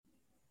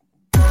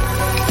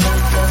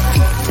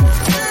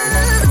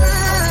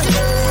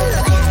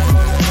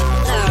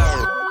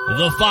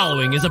The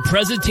following is a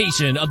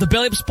presentation of the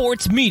Belly Up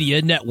Sports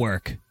Media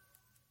Network.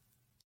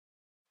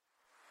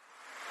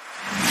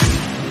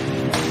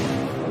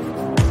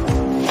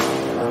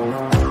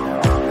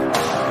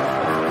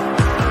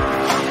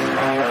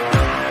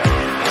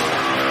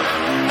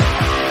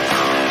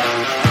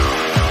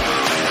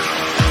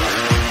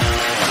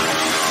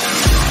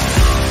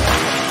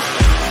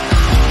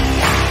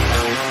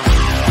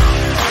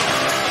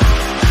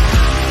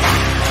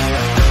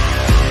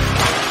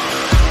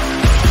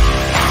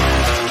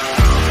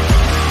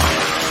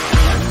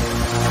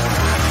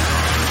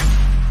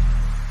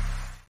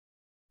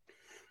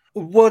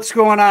 What's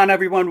going on,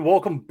 everyone?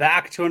 Welcome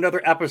back to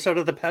another episode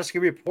of the Pesky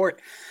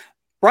Report,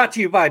 brought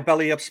to you by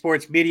Belly Up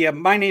Sports Media.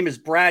 My name is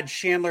Brad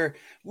Chandler.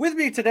 With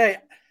me today,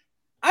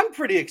 I'm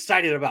pretty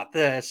excited about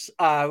this.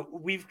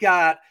 We've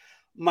got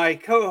my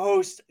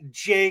co-host,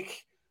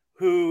 Jake,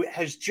 who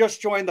has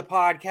just joined the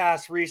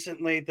podcast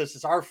recently. This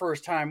is our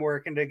first time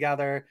working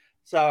together.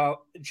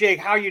 So, Jake,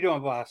 how are you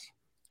doing, boss?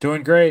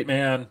 Doing great,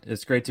 man.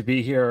 It's great to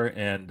be here.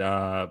 And,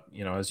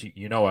 as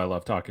you know, I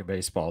love talking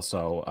baseball.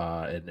 So,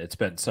 and it's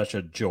been such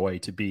a joy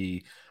to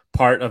be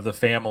part of the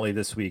family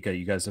this week.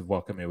 You guys have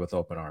welcomed me with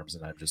open arms,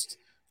 and I just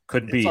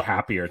couldn't be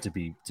happier to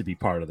be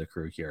part of the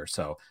crew here.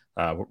 So,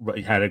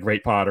 we had a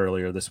great pod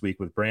earlier this week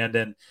with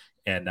Brandon,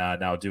 and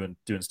now doing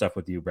stuff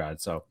with you, Brad.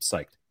 So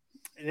psyched.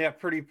 Yeah,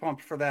 pretty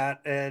pumped for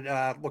that, and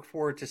look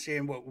forward to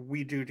seeing what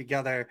we do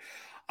together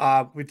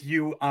with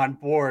you on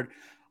board.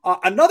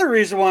 Another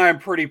reason why I'm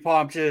pretty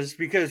pumped is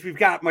because we've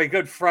got my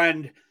good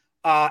friend,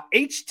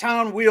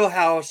 Htown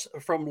Wheelhouse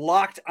from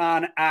Locked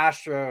On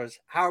Astros.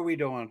 How are we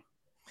doing?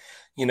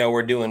 You know,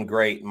 we're doing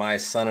great. My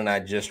son and I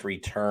just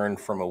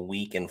returned from a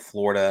week in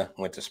Florida,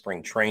 went to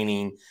spring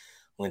training,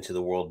 went to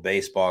the World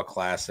Baseball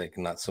Classic.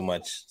 I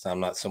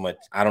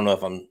don't know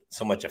if I'm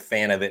so much a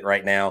fan of it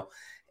right now.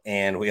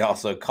 And we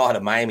also caught a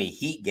Miami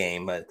Heat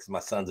game because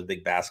my son's a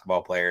big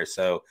basketball player.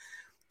 So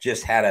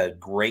just had a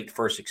great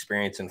first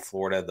experience in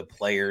Florida. The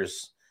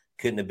players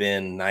couldn't have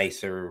been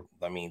nicer.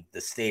 I mean, the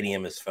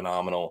stadium is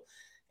phenomenal.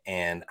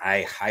 And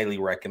I highly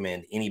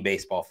recommend any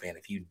baseball fan,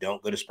 if you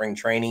don't go to spring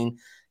training,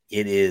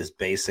 it is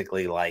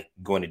basically like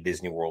going to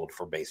Disney World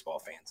for baseball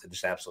fans. I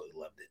just absolutely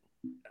loved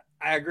it.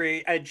 I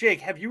agree.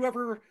 Jake, have you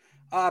ever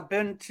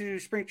been to a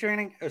spring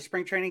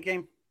training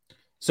game?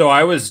 So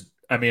I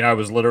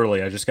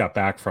just got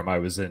back I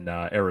was in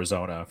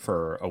Arizona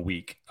for a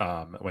week.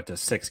 I went to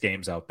 6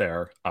 games out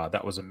there.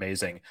 That was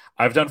amazing.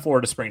 I've done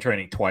Florida spring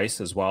training twice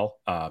as well.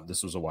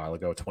 This was a while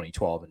ago,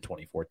 2012 and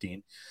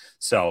 2014.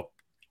 So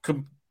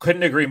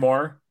couldn't agree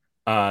more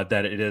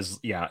that it is.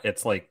 Yeah,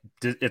 it's like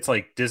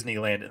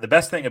Disneyland. The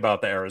best thing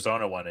about the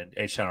Arizona one, and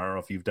Htown, I don't know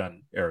if you've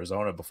done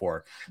Arizona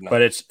before,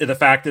 but the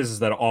fact is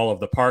that all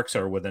of the parks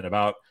are within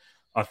about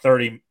a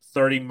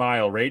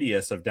 30-mile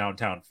radius of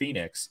downtown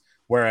Phoenix.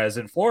 Whereas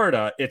in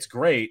Florida, it's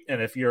great.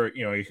 And if you're,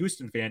 a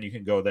Houston fan, you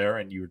can go there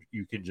and you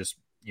can just,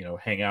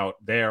 hang out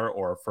there.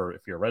 Or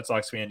if you're a Red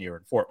Sox fan, you're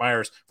in Fort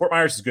Myers. Fort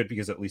Myers is good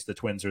because at least the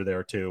Twins are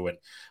there too.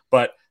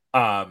 But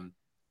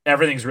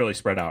everything's really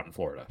spread out in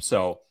Florida.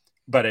 So,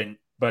 but in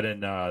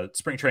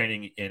spring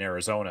training in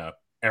Arizona,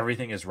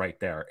 everything is right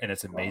there and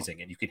it's amazing.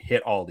 Wow. And you can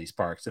hit all these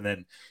parks. And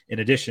then in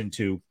addition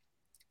to,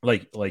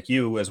 like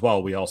you as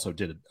well, we also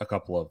did a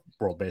couple of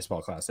World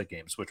Baseball Classic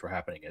games, which were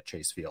happening at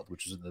Chase Field,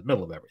 which is in the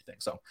middle of everything.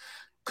 So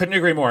couldn't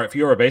agree more. If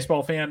you're a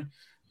baseball fan,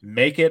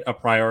 make it a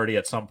priority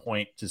at some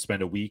point to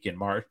spend a week in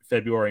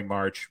February,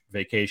 March,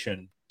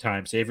 vacation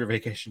time, save your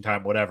vacation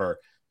time, whatever,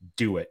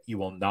 do it. You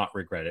will not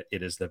regret it.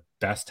 It is the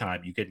best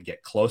time. You can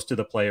get close to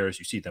the players.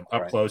 You see them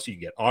up close. You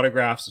can get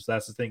autographs if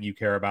that's the thing you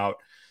care about.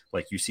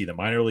 Like you see the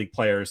minor league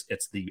players.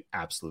 It's the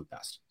absolute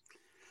best.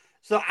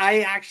 So I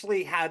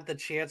actually had the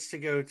chance to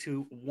go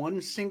to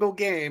one single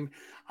game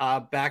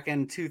back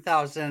in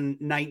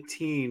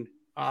 2019.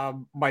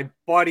 My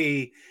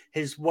buddy,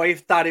 his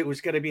wife thought it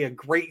was going to be a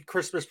great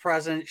Christmas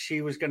present.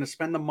 She was going to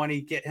spend the money,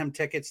 get him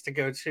tickets to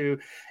go to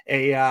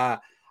a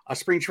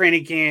spring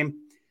training game.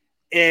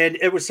 And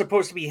it was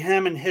supposed to be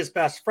him and his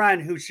best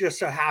friend, who just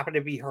so happened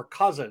to be her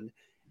cousin.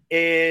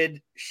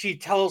 And she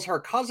tells her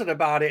cousin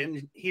about it.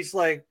 And he's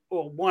like,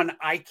 well, one,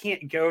 I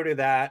can't go to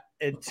that.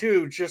 And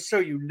two, just so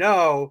you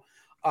know,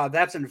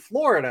 that's in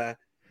Florida.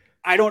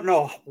 I don't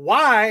know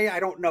why. I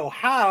don't know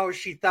how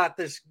she thought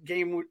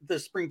the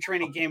spring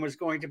training game was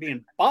going to be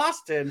in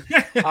Boston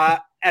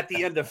at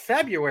the end of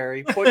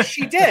February, but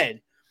she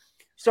did.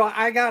 So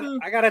I got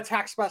a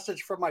text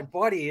message from my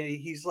buddy, and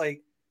he's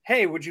like,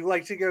 hey, would you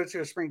like to go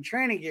to a spring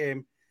training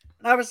game?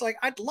 And I was like,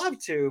 I'd love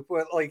to,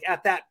 but like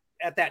at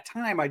that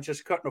time, I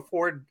just couldn't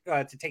afford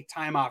to take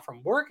time off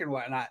from work and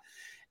whatnot.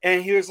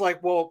 And he was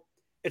like, well,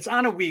 it's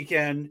on a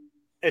weekend.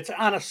 It's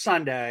on a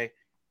Sunday.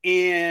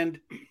 And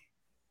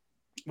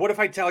what if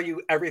I tell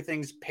you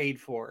everything's paid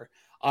for?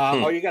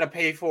 All you got to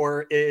pay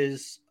for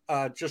is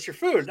just your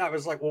food. And I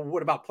was like, well,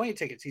 what about plane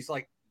tickets? He's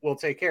like, we'll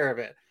take care of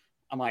it.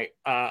 I'm like,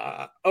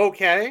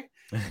 okay.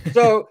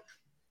 So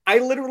I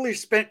literally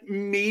spent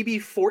maybe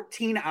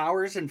 14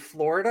 hours in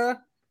Florida,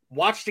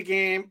 watched a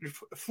game,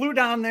 flew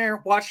down there,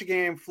 watched a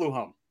game, flew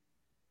home.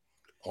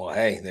 Well,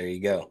 hey, there you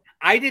go.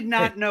 I did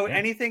not know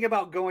anything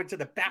about going to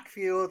the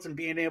backfields and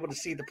being able to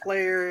see the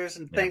players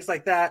and things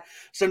like that.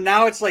 So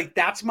now it's like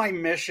that's my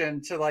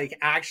mission to like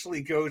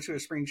actually go to a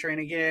spring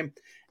training game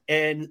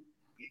and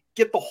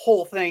get the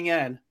whole thing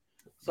in.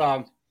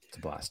 So it's a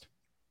blast.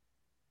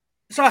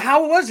 So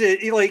how was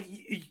it? Like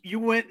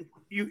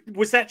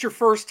was that your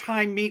first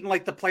time meeting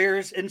like the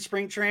players in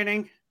spring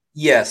training?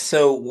 Yes.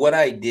 So what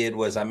I did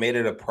was I made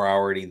it a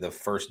priority the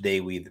first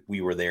day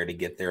we were there to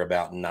get there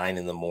about 9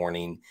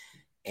 a.m.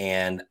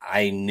 And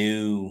I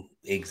knew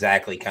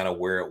exactly kind of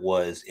where it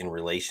was in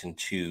relation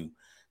to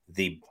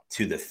the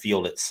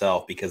field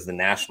itself, because the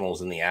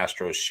Nationals and the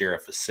Astros share a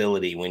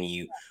facility. When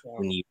you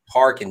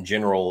park in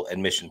general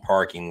admission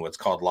parking, what's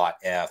called Lot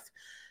F,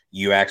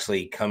 you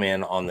actually come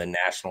in on the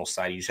National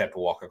side. You just have to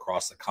walk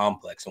across the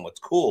complex. And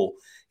what's cool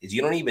is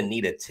you don't even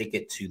need a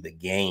ticket to the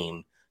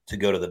game to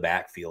go to the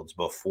backfields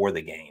before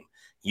the game.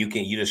 You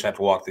just have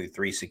to walk through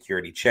 3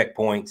 security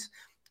checkpoints.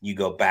 You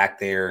go back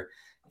there,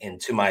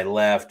 and to my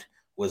left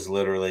was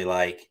literally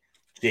like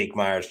Jake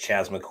Myers,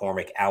 Chas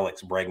McCormick,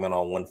 Alex Bregman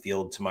on one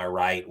field. To my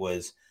right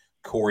was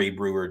Corey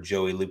Brewer,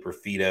 Joey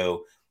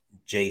Luperfido,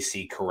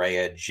 JC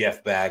Correa,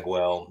 Jeff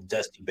Bagwell,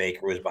 Dusty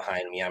Baker was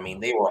behind me. I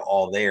mean, they were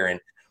all there. And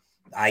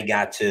I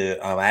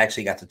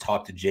actually got to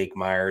talk to Jake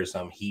Myers.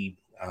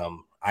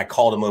 I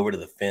called him over to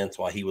the fence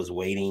while he was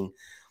waiting,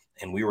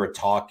 and we were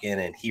talking,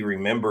 and he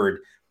remembered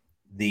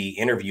the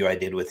interview I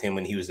did with him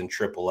when he was in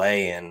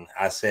AAA. And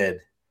I said,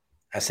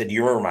 do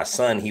you remember my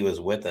son? He was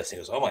with us. He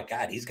goes, oh my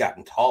God, he's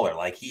gotten taller.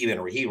 Like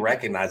he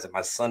recognized that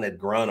my son had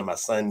grown, and my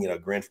son,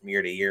 grinned from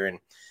year to year. And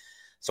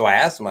so I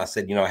asked him, I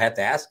said, I have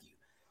to ask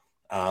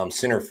you,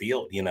 center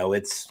field,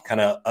 it's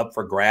kind of up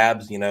for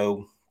grabs.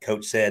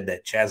 Coach said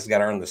that Chas has got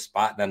to earn the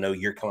spot, and I know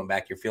you're coming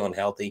back. You're feeling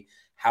healthy.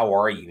 How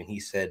are you? And he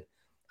said,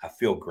 I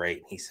feel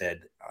great. He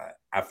said,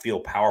 I feel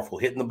powerful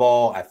hitting the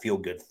ball. I feel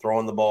good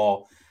throwing the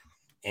ball.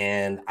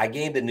 And I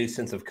gained a new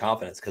sense of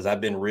confidence because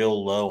I've been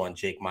real low on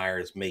Jake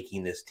Myers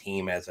making this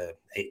team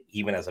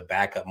even as a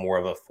backup, more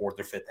of a 4th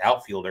or 5th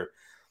outfielder.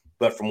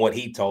 But from what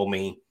he told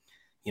me,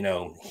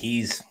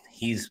 he's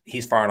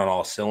firing on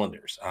all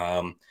cylinders.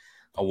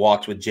 I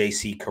walked with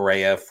JC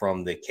Correa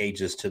from the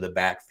cages to the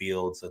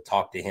backfields. I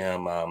talked to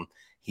him.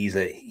 He's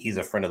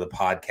a friend of the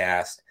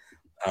podcast.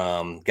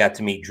 Got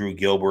to meet Drew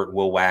Gilbert,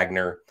 Will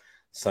Wagner,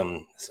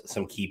 some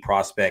key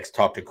prospects.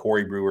 Talked to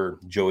Corey Brewer,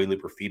 Joey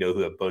Luperfido, who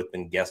have both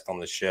been guests on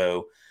the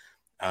show.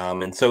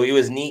 And so it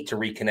was neat to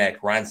reconnect.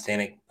 Ryan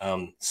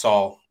Stanek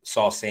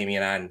saw Sammy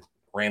and I and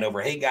ran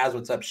over. Hey guys,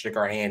 what's up? Shook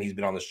our hand. He's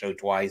been on the show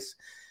twice.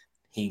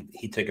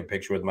 He took a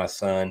picture with my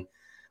son.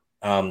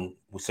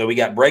 So we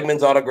got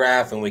Bregman's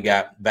autograph and we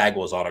got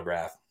Bagwell's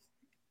autograph.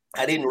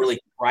 I didn't really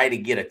try to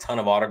get a ton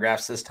of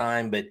autographs this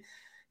time, but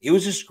it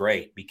was just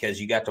great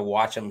because you got to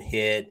watch them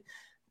hit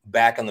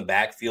back on the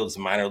backfields. The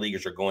minor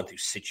leaguers are going through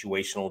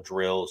situational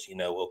drills.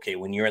 Okay,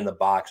 when you're in the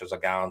box, there's a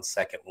guy on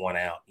second, one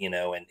out.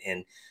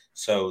 And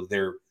so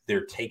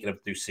they're taking them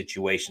through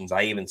situations.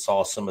 I even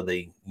saw some of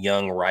the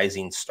young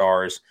rising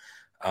stars,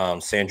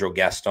 Sandro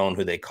Gaston,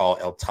 who they call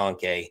El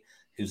Tanque,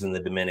 who's in the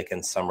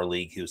Dominican Summer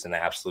League, who's an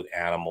absolute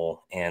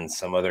animal, and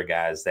some other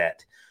guys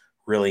that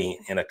really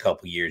in a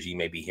couple years you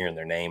may be hearing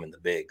their name in the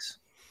bigs.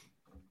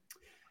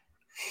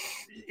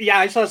 Yeah,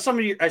 I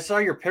saw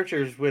your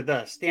pictures with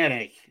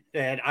Stanek,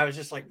 and I was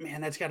just like,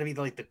 man, that's got to be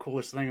like the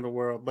coolest thing in the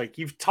world. Like,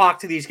 you've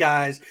talked to these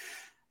guys.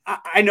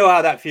 I know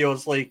how that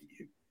feels, like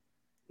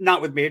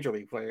not with major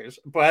league players,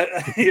 but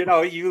you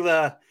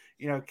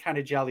kind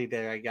of jelly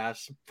there, I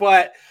guess.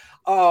 But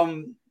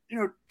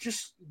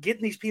just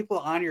getting these people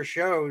on your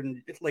show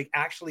and like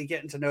actually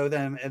getting to know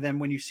them. And then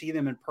when you see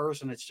them in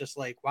person, it's just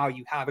like, wow,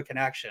 you have a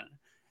connection,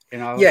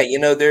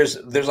 Yeah.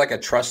 There's like a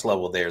trust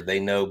level there. They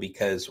know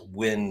because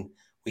when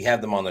we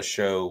have them on the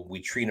show, we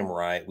treat them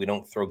right. We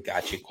don't throw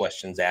gotcha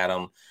questions at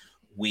them.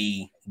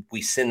 We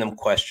send them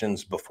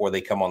questions before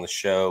they come on the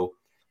show.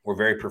 We're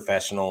very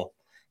professional,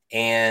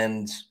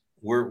 and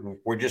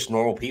we're just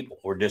normal people.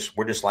 We're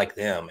just like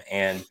them.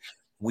 And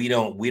we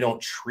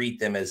don't treat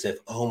them as if,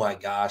 oh my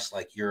gosh,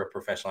 like you're a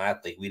professional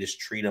athlete. We just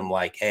treat them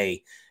like,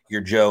 hey,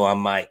 you're Joe, I'm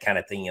Mike kind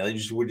of thing.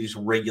 We're just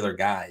regular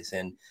guys.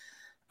 And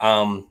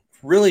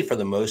really, for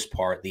the most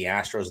part, the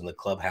Astros in the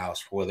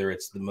clubhouse, whether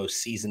it's the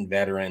most seasoned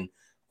veteran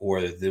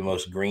or the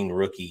most green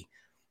rookie,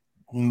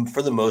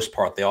 for the most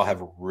part, they all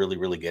have a really,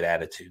 really good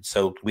attitude.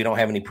 So we don't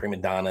have any prima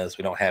donnas.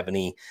 We don't have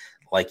any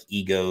like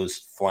egos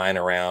flying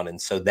around.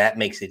 And so that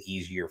makes it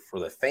easier for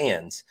the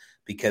fans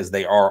because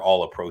they are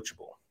all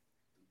approachable.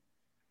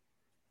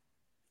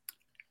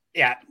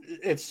 Yeah,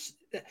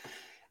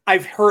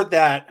 I've heard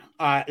that,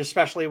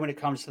 especially when it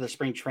comes to the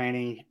spring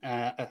training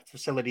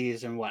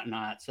facilities and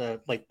whatnot. So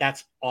like,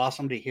 that's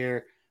awesome to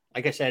hear.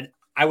 Like I said,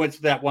 I went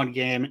to that one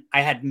game.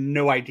 I had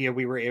no idea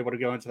we were able to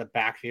go into the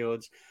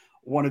backfields.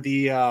 One of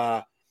the,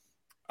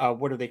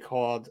 what are they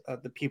called?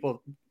 The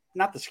people,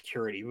 not the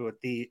security,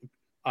 but the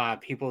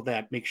people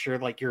that make sure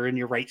like you're in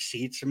your right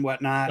seats and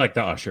whatnot. Like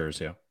the ushers.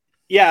 Yeah.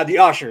 Yeah. The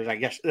ushers, I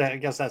guess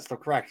that's the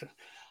correct.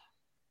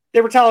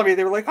 they were telling me,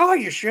 they were like, "Oh,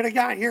 you should have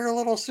got here a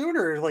little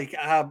sooner." Like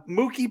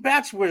Mookie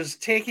Betts was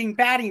taking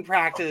batting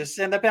practice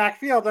in the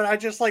backfield, and I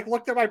just like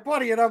looked at my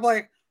buddy, and I'm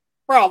like,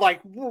 "Bro,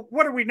 like,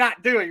 what are we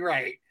not doing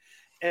right?"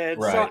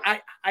 And so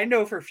I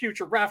know for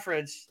future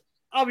reference,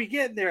 I'll be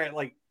getting there at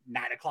like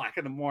 9:00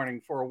 in the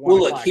morning for a 1 Well,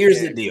 look, o'clock here's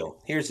game. the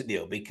deal. Here's the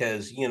deal,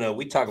 because,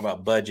 we talk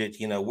about budget.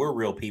 We're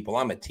real people.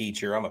 I'm a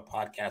teacher. I'm a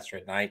podcaster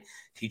at night,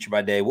 teacher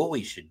by day. What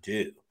we should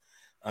do,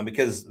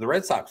 because the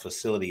Red Sox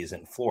facility is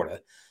in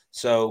Florida.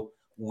 So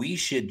we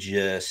should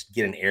just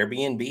get an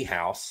Airbnb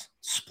house,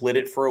 split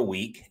it for a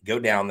week, go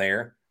down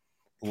there,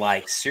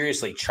 like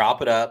seriously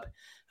chop it up,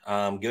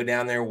 go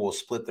down there. We'll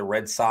split the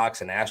Red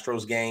Sox and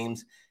Astros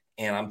games.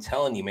 And I'm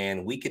telling you,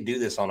 man, we could do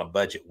this on a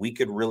budget. We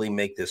could really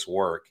make this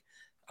work.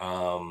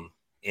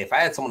 If I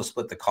had someone to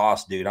split the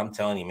cost, dude, I'm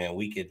telling you, man,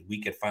 we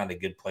could find a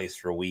good place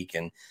for a week,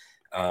 and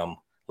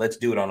let's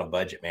do it on a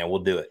budget, man. We'll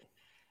do it.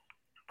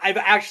 I'm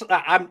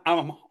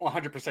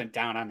 100%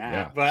 down on that.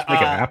 Yeah, but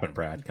make it happen,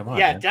 Brad. Come on.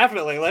 Yeah, man.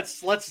 definitely.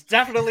 Let's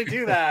definitely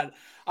do that.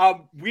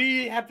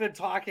 We have been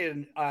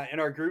talking in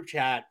our group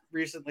chat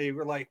recently.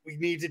 We're like, we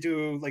need to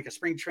do like a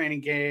spring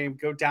training game,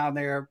 go down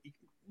there,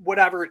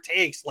 whatever it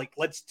takes. Like,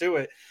 let's do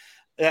it.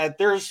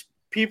 There's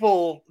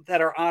people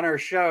that are on our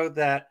show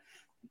that,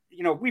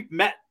 we've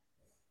met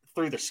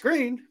through the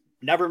screen,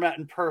 never met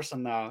in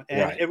person though.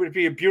 And It would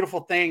be a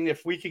beautiful thing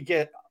if we could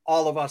get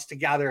all of us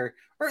together,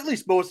 or at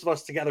least most of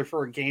us together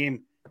for a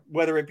game,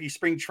 whether it be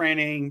spring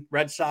training,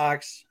 Red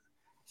Sox.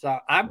 So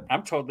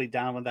I'm totally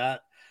down with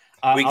that.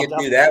 We could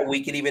do that.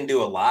 We could even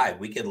do a live.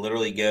 We could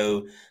literally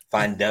go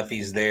find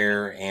Duffy's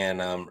there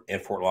and in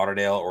Fort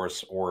Lauderdale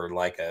or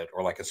like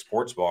a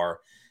sports bar,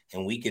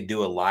 and we could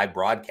do a live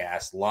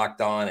broadcast,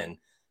 Locked On and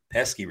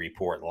Pesky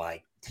report,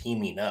 like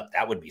teaming up.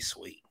 That would be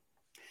sweet.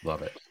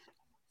 Love it.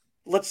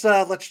 Let's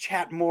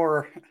chat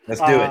more.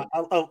 Let's do it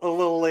a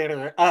little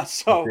later.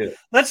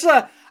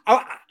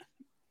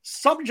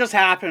 Something just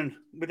happened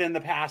within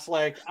the past,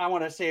 like I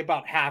want to say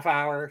about half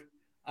hour,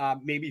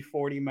 maybe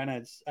 40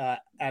 minutes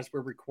as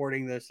we're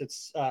recording this.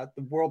 It's the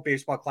World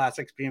Baseball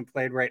Classics being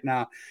played right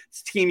now.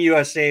 It's Team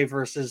USA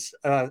versus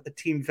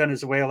Team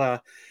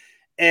Venezuela,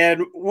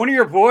 and one of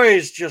your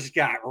boys just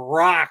got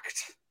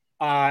rocked,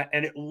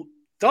 and it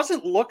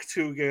doesn't look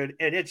too good.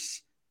 And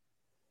it's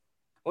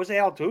Jose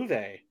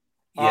Altuve.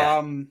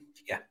 Yeah.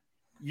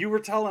 You were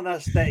telling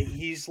us that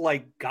he's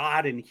like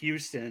God in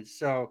Houston.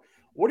 So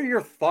what are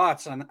your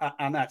thoughts on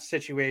that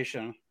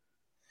situation?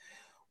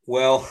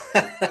 Well,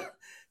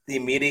 the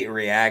immediate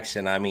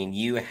reaction, I mean,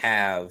 you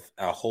have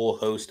a whole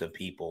host of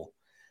people.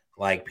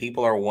 Like,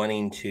 people are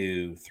wanting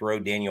to throw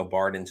Daniel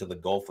Bard into the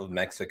Gulf of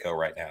Mexico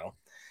right now.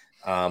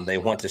 They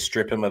want to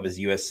strip him of his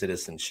U.S.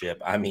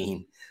 citizenship. I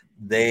mean,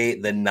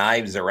 the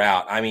knives are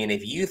out. I mean,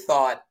 if you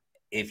thought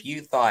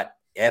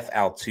F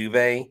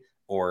Altuve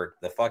or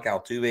the fuck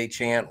Altuve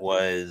chant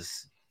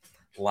was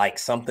like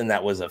something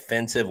that was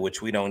offensive,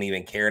 which we don't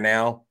even care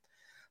now.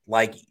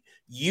 Like,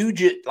 you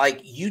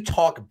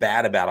talk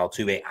bad about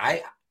Altuve.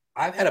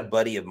 I've had a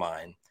buddy of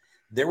mine.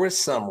 There was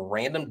some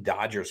random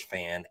Dodgers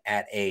fan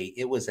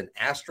it was an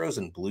Astros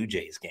and Blue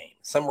Jays game.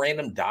 Some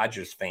random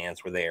Dodgers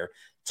fans were there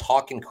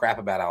talking crap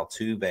about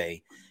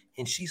Altuve.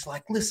 And she's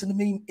like, listen to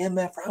me,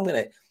 MF,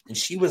 and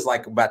she was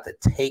like about to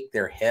take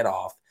their head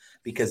off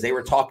because they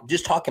were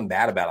talking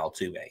bad about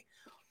Altuve.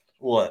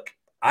 Look,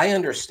 I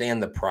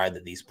understand the pride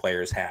that these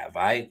players have.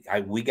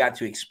 We got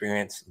to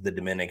experience the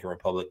Dominican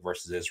Republic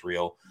versus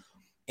Israel,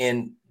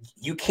 and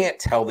you can't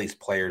tell these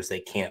players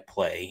they can't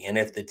play. And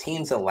if the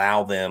teams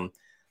allow them,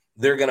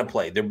 they're going to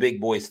play. They're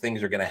big boys.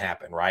 Things are going to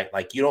happen, right?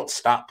 Like, you don't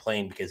stop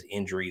playing because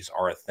injuries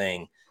are a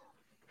thing.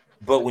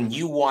 But when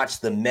you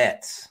watch the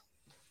Mets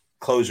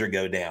closer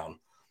go down,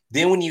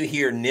 then when you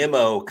hear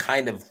Nimmo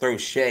kind of throw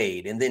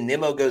shade, and then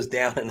Nimmo goes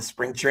down in a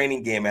spring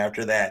training game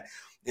after that,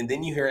 and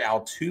then you hear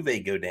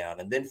Altuve go down,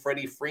 and then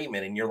Freddie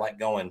Freeman, and you're like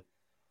going,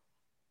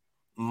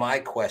 my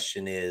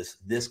question is,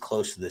 this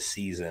close to the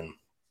season,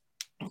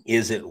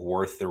 is it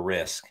worth the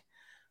risk?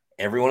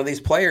 Every one of these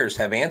players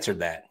have answered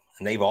that,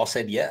 and they've all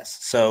said yes.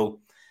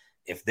 So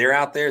if they're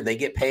out there, they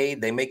get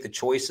paid, they make the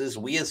choices.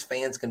 We as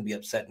fans can be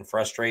upset and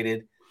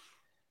frustrated.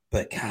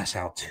 But gosh,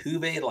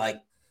 Altuve, like,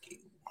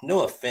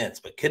 no offense,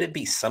 but could it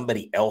be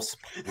somebody else,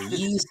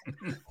 please?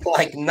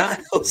 Like,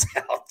 not Jose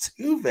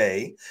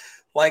Altuve.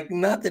 Like,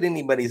 not that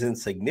anybody's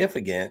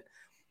insignificant,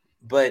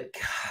 but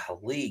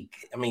golly,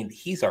 I mean,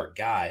 he's our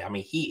guy. I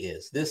mean, he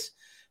is.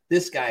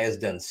 This guy has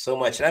done so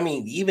much. And I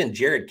mean, even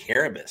Jared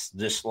Carabas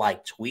just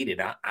like tweeted.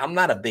 I'm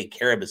not a big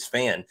Carabas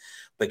fan,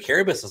 but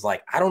Carabas is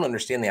like, I don't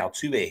understand the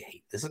Altuve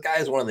hate. This guy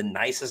is one of the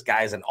nicest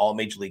guys in all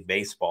Major League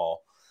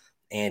Baseball,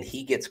 and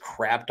he gets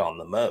crapped on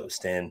the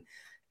most. And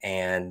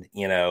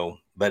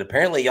but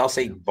apparently y'all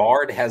say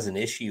Bard has an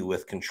issue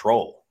with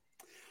control.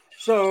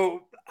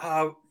 So,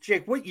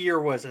 Jake, what year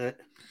was it?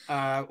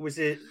 Was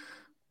it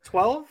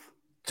 12?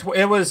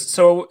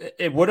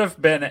 It would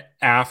have been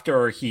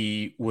after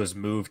he was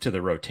moved to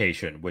the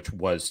rotation, which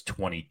was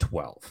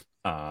 2012,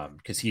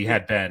 because he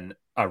had been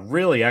a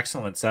really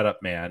excellent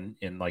setup man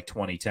in like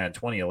 2010,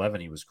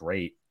 2011. He was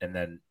great. And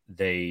then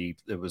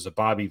it was a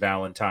Bobby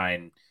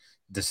Valentine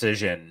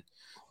decision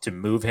to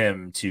move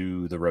him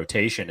to the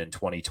rotation in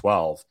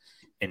 2012.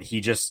 And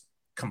he just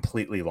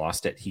completely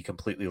lost it. He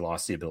completely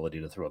lost the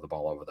ability to throw the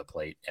ball over the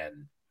plate.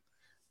 And,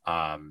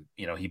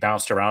 he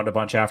bounced around a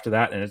bunch after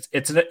that. And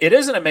it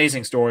is an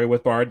amazing story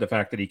with Bard, the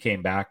fact that he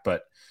came back,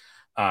 but,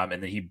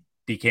 and that he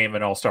became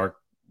an all-star.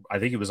 I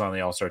think he was on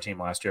the all-star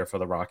team last year for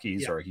the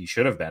Rockies, or he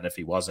should have been if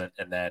he wasn't.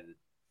 And then,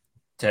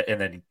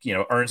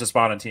 earns a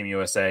spot on Team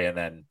USA. And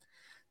then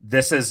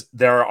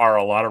there are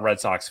a lot of Red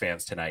Sox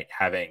fans tonight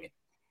having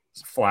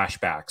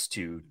flashbacks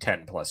to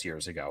 10 plus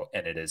years ago.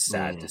 And it is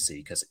sad to see,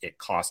 because it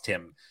cost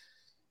him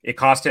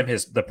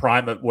the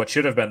prime of what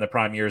should have been the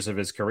prime years of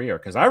his career.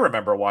 Cause I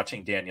remember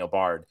watching Daniel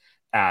Bard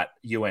at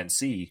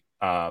UNC,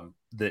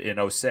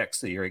 in 06,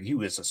 the year he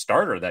was a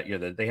starter that year.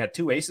 That they had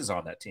two aces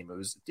on that team. It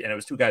was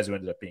two guys who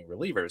ended up being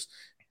relievers,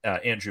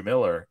 Andrew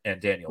Miller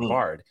and Daniel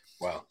Bard.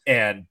 Wow.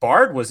 And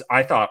Bard was,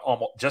 I thought,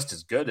 almost just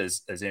as good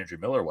as Andrew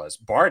Miller was.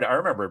 Bard, I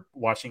remember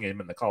watching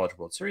him in the College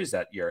World Series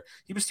that year.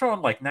 He was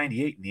throwing like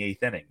 98 in the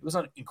eighth inning. It was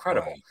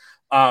incredible.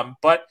 Right.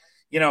 But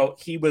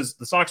the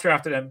Sox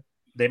drafted him.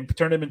 They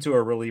turned him into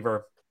a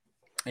reliever,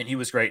 and he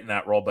was great in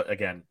that role. But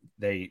again,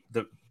 the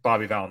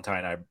Bobby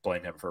Valentine, I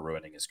blame him for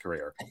ruining his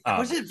career.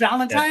 Was it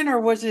Valentine, or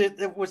was it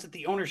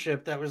the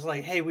ownership that was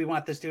like, hey, we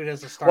want this dude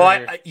as a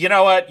starter? Well, you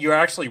know what? You're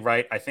actually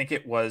right. I think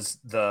it was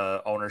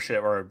the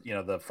ownership, or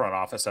the front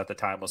office at the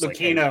time was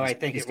Lucchino, like, hey, I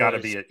think he's got to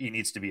be. He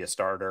needs to be a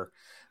starter.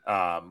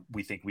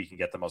 We think we can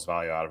get the most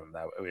value out of him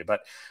that way.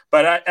 But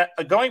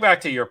going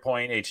back to your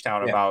point,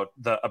 Htown,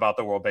 about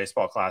the World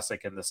Baseball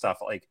Classic and the stuff,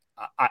 like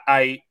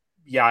I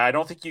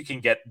don't think you can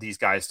get these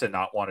guys to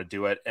not want to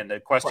do it. And the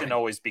question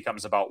always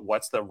becomes about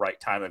what's the right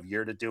time of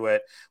year to do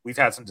it. We've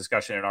had some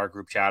discussion in our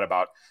group chat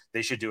about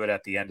they should do it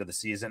at the end of the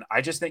season.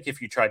 I just think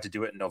if you tried to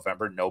do it in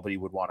November, nobody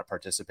would want to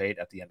participate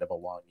at the end of a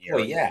long year.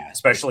 Well, yeah.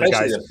 Especially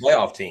guys, the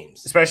playoff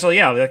teams. Especially,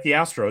 like the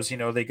Astros,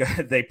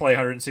 they play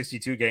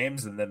 162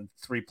 games and then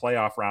 3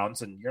 playoff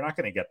rounds, and you're not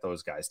going to get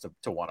those guys to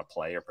want to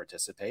play or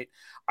participate.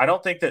 I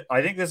think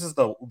this is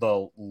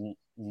the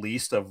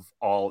least of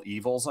all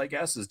evils, I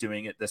guess, is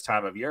doing it this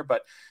time of year,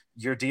 but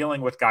you're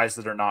dealing with guys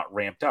that are not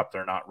ramped up.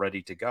 They're not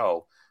ready to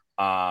go.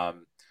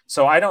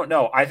 So I don't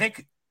know. I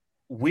think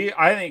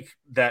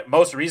that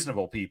most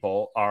reasonable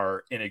people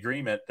are in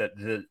agreement that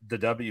the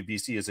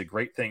WBC is a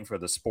great thing for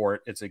the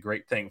sport. It's a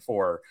great thing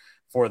for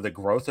the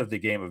growth of the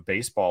game of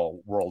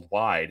baseball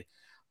worldwide.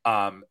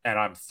 And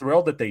I'm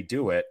thrilled that they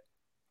do it.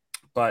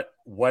 But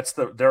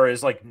there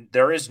is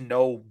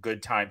no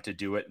good time to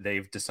do it.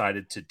 They've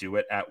decided to do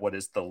it at what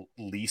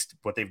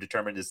they've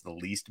determined is the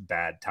least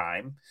bad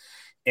time.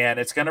 And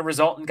it's going to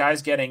result in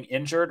guys getting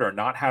injured or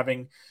not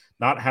having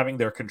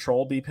their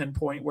control be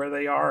pinpoint where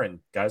they are. And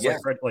guys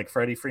like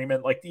Freddie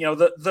Freeman,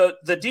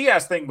 the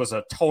Diaz thing was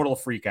a total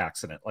freak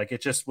accident. Like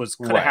it just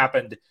could have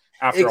happened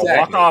after a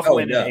walk-off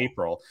win in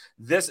April.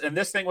 This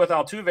thing with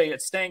Altuve,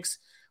 it stinks.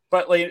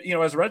 But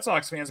as Red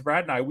Sox fans,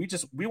 Brad and I,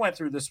 we went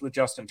through this with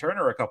Justin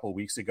Turner a couple of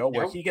weeks ago,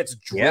 where he gets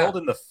drilled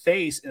in the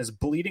face and is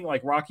bleeding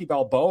like Rocky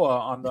Balboa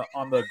on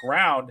the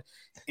ground,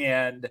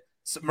 and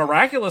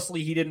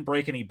miraculously he didn't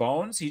break any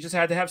bones. He just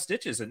had to have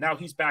stitches, and now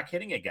he's back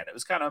hitting again. It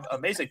was kind of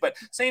amazing. But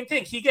same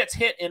thing, he gets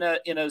hit in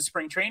a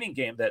spring training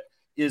game that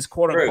is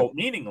quote unquote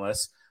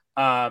meaningless.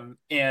 And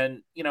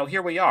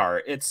here we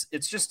are. It's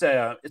just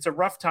a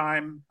rough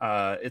time.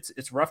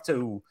 It's rough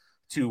to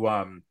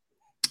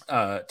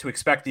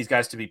expect these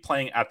guys to be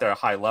playing at their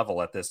high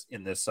level this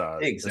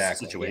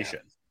situation.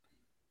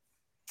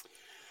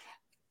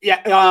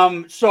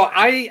 So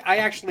I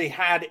actually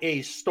had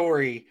a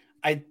story.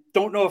 I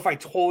don't know if I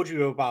told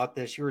you about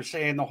this. You were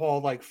saying the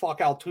whole like fuck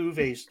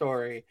Altuve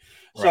story.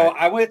 Right. So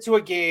I went to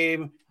a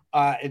game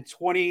in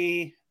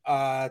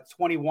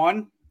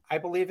 2021, I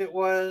believe it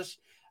was.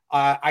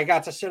 I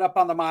got to sit up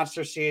on the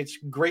monster seats,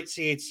 great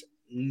seats,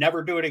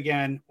 never do it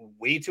again.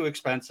 Way too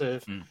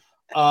expensive.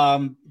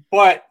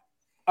 But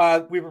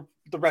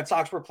the Red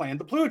Sox were playing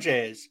the Blue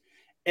Jays,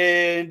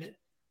 and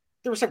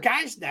there were some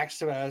guys next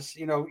to us.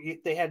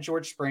 They had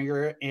George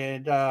Springer,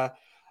 and I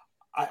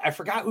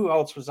forgot who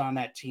else was on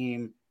that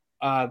team.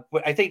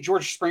 But I think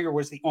George Springer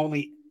was the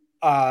only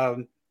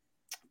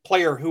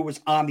player who was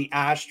on the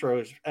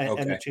Astros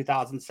in the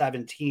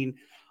 2017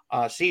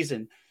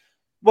 season.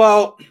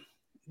 Well,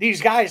 these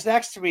guys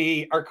next to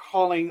me are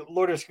calling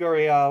Lourdes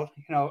Gurriel,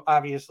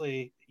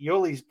 obviously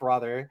Yoli's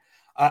brother,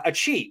 a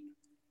cheat.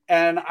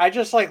 And I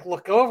just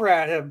look over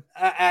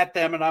at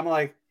them, and I'm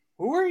like,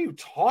 who are you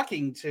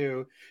talking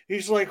to?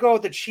 He's like, oh,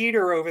 the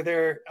cheater over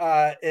there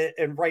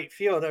in right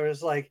field. I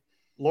was like,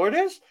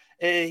 Lourdes?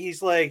 And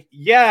he's like,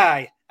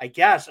 yeah, I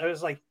guess. I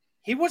was like,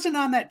 he wasn't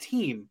on that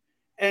team.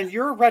 And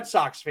you're a Red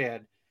Sox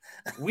fan.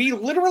 We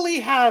literally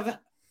have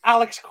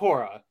Alex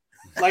Cora.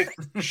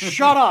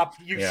 Shut up.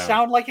 You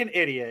sound like an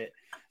idiot.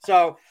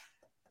 So,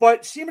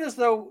 but seeming as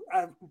though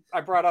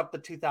I brought up the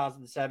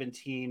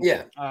 2017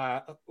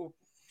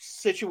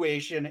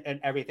 situation and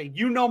everything.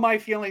 My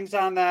feelings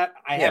on that.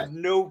 I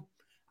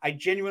I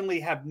genuinely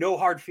have no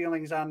hard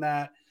feelings on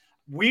that.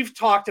 We've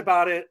talked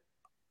about it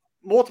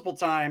multiple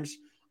times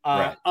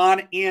Right.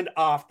 on and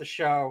off the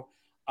show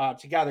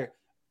together.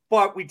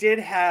 But we did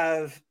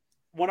have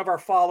one of our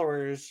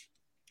followers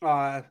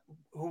who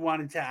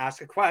wanted to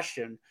ask a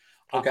question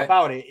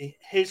about it.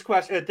 His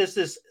question, this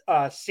is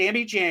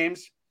Sammy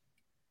James.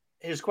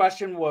 His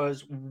question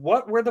was,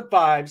 what were the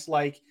vibes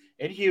like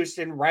in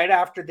Houston right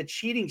after the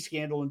cheating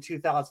scandal in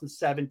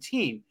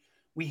 2017?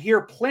 We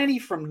hear plenty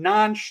from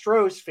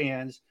non-Stros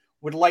fans.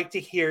 Would like to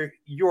hear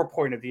your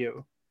point of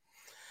view.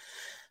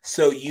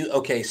 So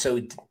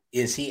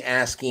is he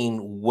asking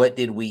what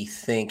did we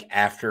think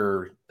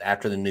after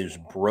the news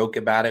broke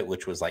about it,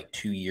 which was like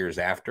 2 years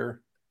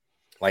after?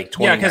 Like,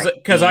 yeah,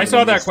 because I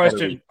saw that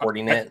question.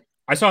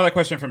 I saw that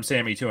question from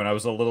Sammy too, and I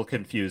was a little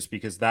confused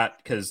because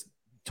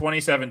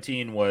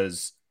 2017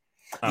 was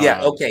the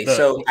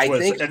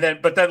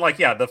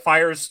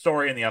Fires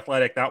story in the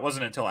Athletic, that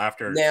wasn't until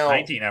after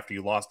 19, after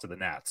you lost to the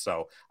Nats.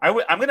 So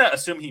I'm gonna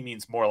assume he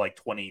means more like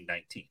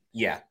 2019.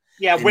 Yeah,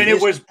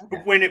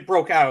 when it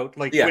broke out,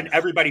 when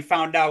everybody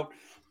found out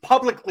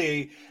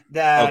publicly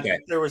that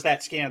there was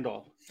that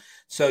scandal.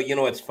 So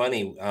it's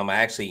funny. I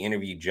actually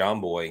interviewed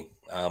John Boy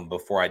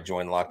before I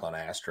joined Locked On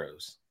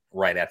Astros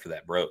right after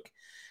that broke.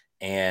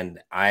 And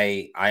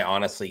I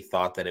honestly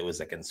thought that it was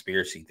a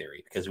conspiracy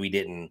theory because we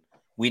didn't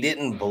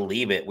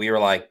believe it. We were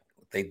like,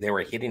 they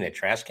were hitting a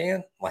trash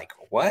can? Like,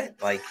 what?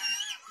 Like,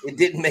 it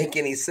didn't make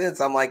any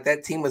sense. I'm like,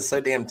 that team was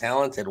so damn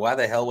talented. Why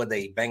the hell would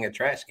they bang a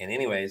trash can?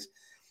 Anyways,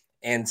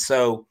 and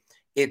so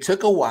it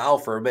took a while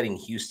for everybody in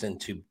Houston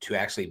to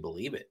actually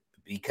believe it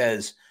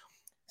because,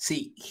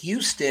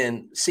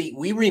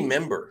 we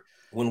remember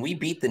when we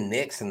beat the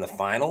Knicks in the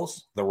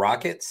finals, the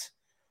Rockets,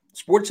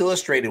 Sports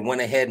Illustrated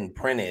went ahead and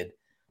printed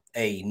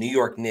a New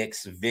York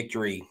Knicks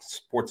victory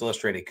Sports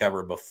Illustrated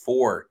cover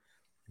before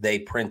they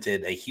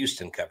printed a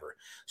Houston cover.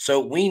 So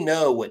we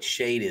know what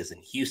shade is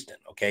in Houston.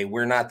 Okay.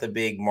 We're not the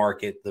big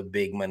market, the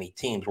big money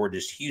teams. We're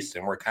just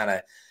Houston. We're kind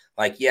of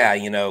like,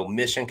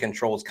 mission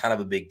control is kind of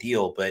a big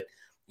deal, but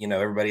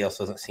everybody else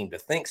doesn't seem to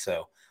think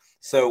so.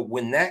 So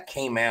when that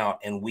came out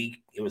and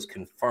it was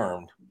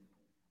confirmed,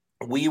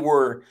 we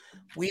were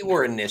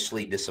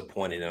initially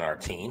disappointed in our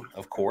team,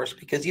 of course,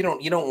 because you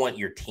don't want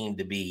your team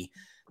to be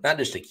not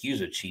just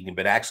accused of cheating,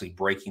 but actually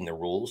breaking the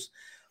rules.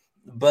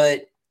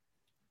 But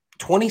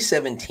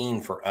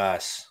 2017 for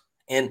us,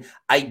 and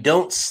I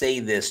don't say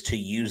this to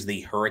use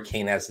the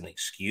hurricane as an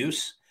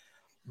excuse,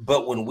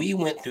 but when we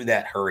went through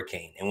that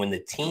hurricane and when the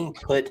team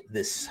put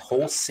this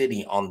whole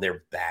city on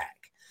their back,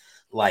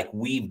 like,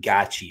 we've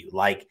got you,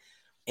 like,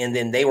 and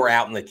then they were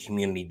out in the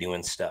community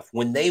doing stuff.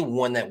 When they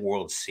won that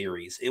World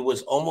Series, it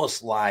was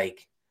almost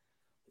like,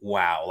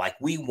 wow, like,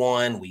 we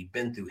won, we've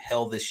been through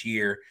hell this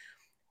year,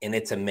 and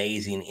it's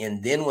amazing.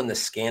 And then when the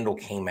scandal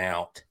came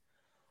out,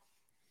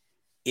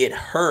 it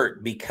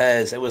hurt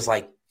because it was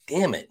like,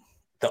 damn it,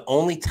 the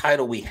only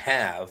title we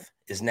have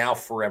is now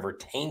forever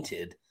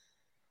tainted.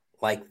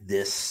 Like,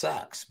 this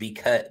sucks.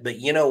 But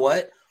you know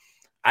what?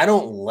 I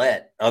don't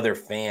let other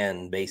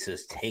fan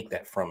bases take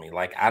that from me.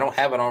 Like, I don't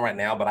have it on right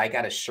now, but I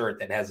got a shirt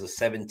that has a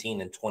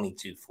 17 and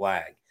 22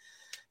 flag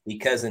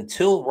because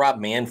until Rob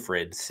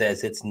Manfred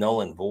says it's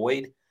null and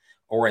void,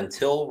 or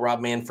until Rob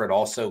Manfred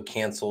also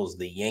cancels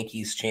the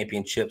Yankees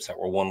championships that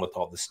were won with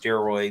all the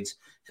steroids,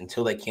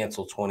 until they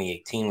cancel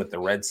 2018 with the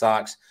Red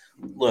Sox.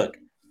 Look,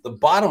 the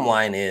bottom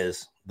line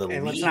is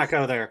let's not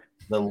go there.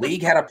 The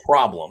league had a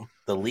problem.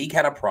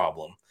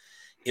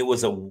 It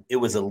was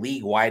a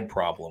league-wide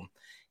problem.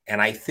 And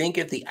I think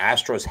if the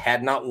Astros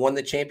had not won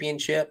the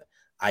championship,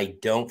 I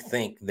don't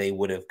think they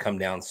would have come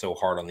down so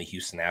hard on the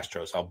Houston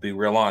Astros. I'll be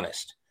real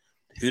honest.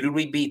 Who did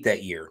we beat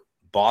that year?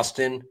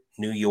 Boston,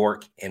 New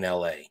York, and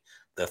LA.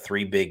 The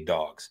three big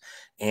dogs.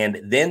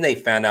 And then they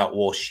found out,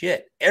 well,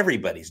 shit,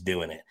 everybody's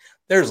doing it.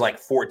 There's like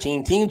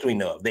 14 teams we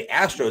know of. The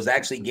Astros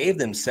actually gave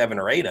them 7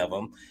 or 8 of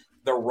them.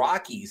 The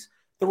Rockies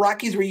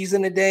were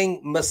using a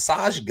dang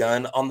massage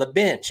gun on the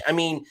bench. I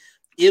mean,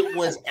 it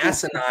was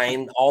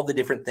asinine, all the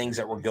different things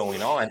that were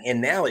going on. And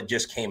now it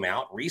just came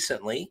out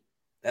recently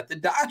that the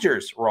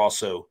Dodgers were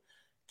also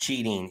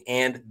cheating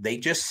and they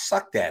just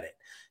sucked at it,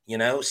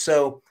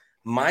 So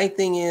my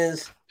thing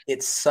is,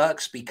 it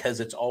sucks because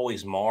it's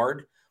always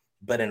marred.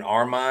 But in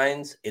our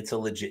minds, it's a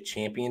legit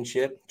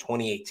championship.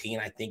 2018,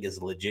 I think, is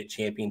a legit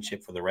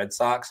championship for the Red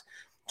Sox.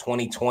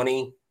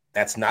 2020,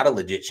 that's not a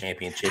legit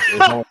championship. It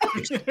was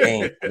only 6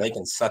 games. They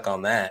can suck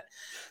on that.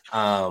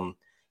 I'm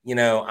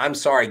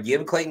sorry.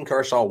 Give Clayton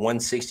Kershaw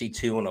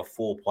 162 in a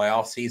full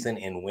playoff season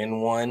and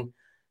win one.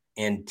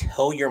 And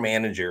tell your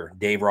manager,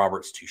 Dave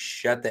Roberts, to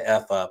shut the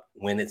F up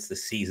when it's the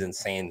season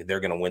saying that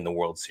they're going to win the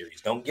World Series.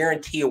 Don't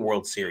guarantee a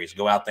World Series.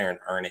 Go out there and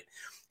earn it.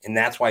 And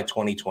that's why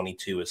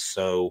 2022 is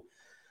so,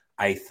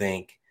 I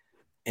think,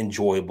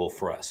 enjoyable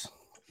for us.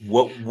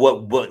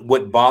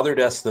 What bothered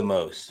us the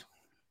most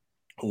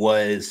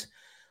was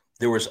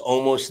there was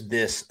almost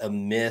this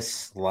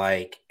amiss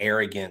like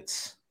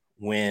arrogance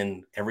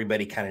when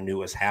everybody kind of knew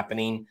what was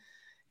happening.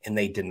 and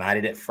they denied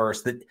it at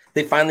first. That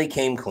they finally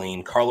came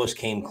clean. Carlos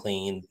came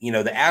clean. You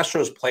know, the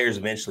Astros players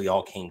eventually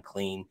all came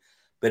clean,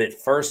 but at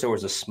first there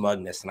was a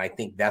smugness, and I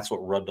think that's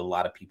what rubbed a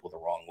lot of people the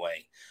wrong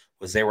way.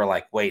 Was they were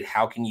like, wait,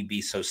 how can you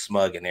be so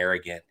smug and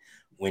arrogant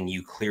when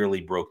you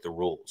clearly broke the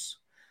rules?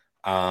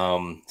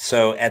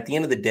 So at the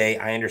end of the day,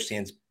 I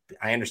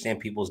understand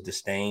people's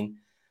disdain,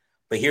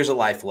 but here's a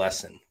life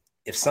lesson.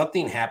 If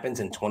something happens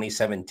in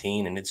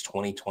 2017 and it's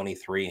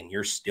 2023 and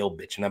you're still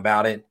bitching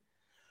about it,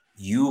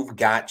 you've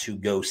got to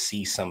go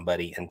see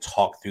somebody and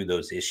talk through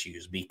those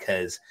issues,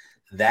 because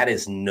that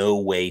is no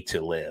way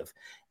to live.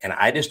 And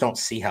I just don't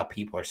see how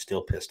people are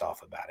still pissed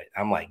off about it.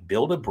 I'm like,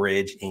 build a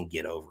bridge and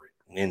get over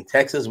it. In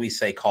Texas, we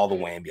say call the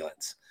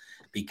ambulance,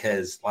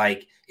 because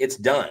like it's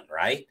done,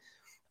 right?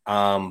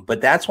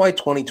 But that's why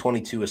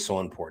 2022 is so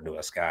important to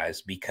us,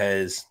 guys,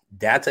 because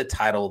that's a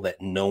title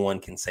that no one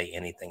can say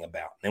anything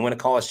about. They want to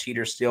call us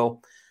cheaters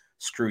still.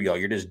 Screw y'all.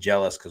 You're just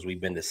jealous because we've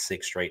been to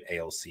 6 straight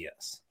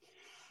ALCS.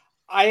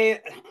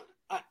 I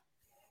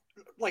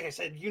like I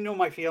said, you know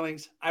my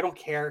feelings. I don't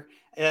care.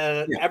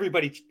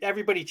 Everybody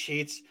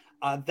cheats.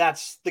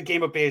 That's the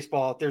game of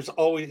baseball. There's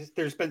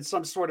been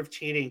some sort of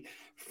cheating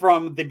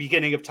from the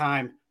beginning of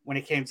time when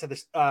it came to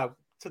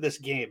this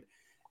game.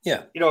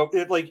 Yeah. You know,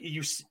 like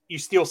you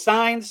steal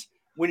signs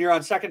when you're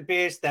on second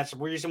base. That's the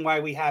reason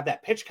why we have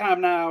that pitch com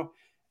now.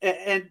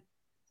 And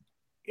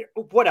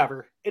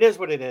whatever. It is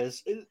what it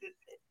is.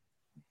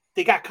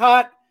 They got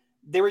caught.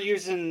 They were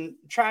using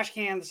trash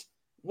cans.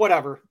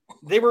 Whatever.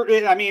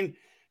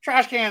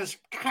 Trash cans,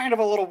 kind of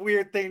a little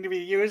weird thing to be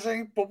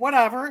using, but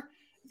whatever.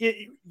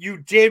 You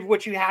did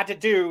what you had to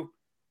do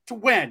to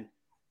win.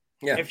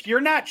 Yeah. If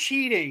you're not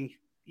cheating,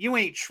 you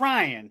ain't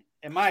trying,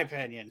 in my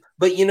opinion.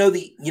 But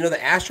the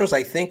Astros,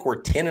 I think,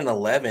 were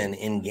 10-11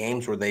 in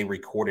games where they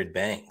recorded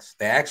bangs.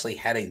 They actually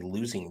had a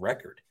losing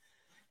record,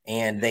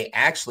 and they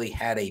actually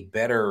had a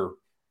better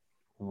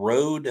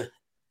road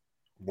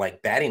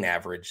like batting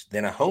average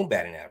than a home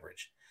batting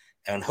average.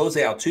 And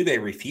Jose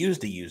Altuve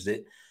refused to use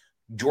it.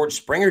 George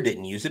Springer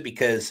didn't use it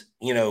because,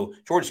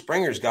 George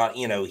Springer's got,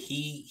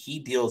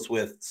 he deals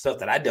with stuff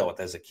that I dealt with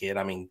as a kid.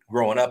 I mean,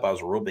 growing up, I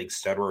was a real big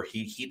stutterer.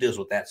 He deals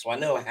with that. So I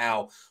know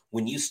how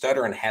when you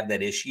stutter and have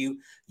that issue,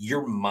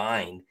 your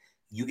mind,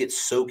 you get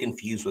so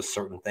confused with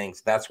certain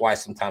things. That's why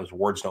sometimes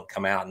words don't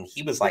come out. And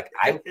he was like,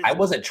 I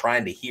wasn't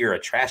trying to hear a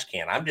trash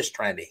can. I'm just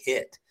trying to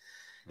hit.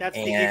 That's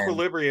the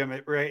equilibrium,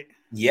 right?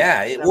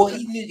 Yeah.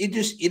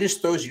 It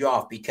just throws you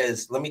off,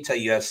 because let me tell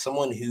you, as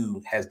someone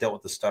who has dealt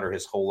with the stutter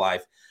his whole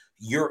life,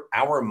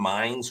 our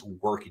minds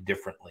work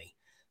differently.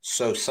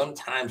 So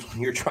sometimes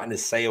when you're trying to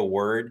say a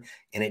word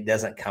and it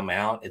doesn't come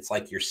out, it's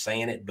like you're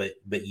saying it,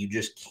 but you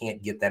just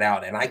can't get that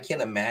out. And I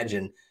can't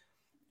imagine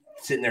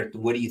sitting there.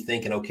 What are you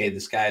thinking? Okay,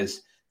 this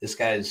guy's,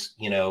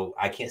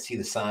 I can't see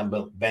the sign,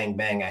 but bang,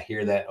 bang, I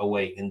hear that. Oh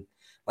wait. And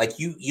like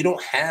you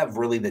don't have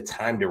really the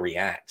time to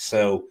react.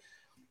 So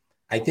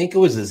I think it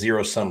was a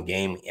zero-sum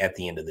game at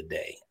the end of the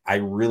day. I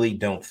really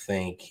don't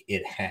think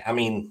it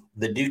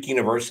the Duke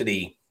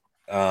University,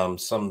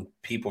 some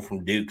people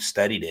from Duke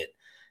studied it,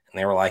 and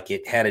they were like,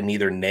 it had a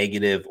neither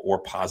negative or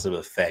positive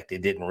effect.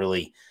 It didn't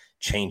really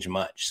change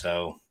much.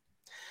 So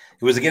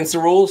it was against the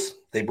rules.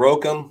 They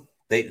broke them.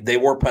 They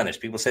were punished.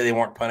 People say they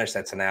weren't punished.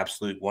 That's an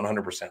absolute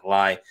 100%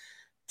 lie.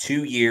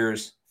 2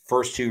 years,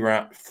 first two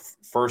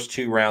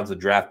rounds of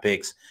draft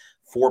picks,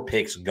 4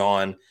 picks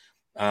gone.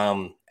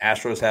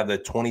 Astros have the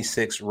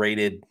 26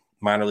 rated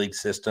minor league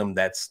system.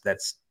 That's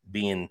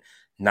being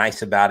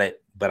nice about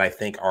it. But I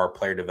think our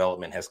player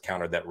development has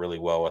countered that really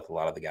well with a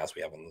lot of the guys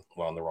we have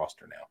on the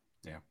roster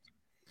now.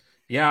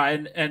 Yeah.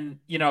 And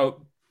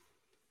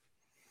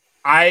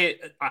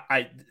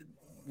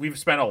we've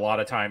spent a lot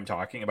of time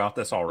talking about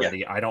this already.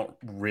 Yeah. I don't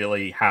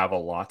really have a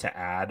lot to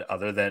add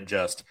other than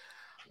just,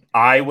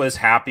 I was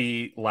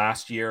happy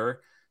last year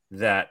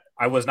that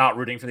I was not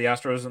rooting for the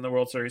Astros in the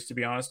World Series, to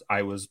be honest.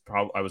 I was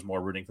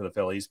more rooting for the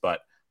Phillies, but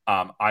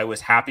I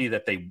was happy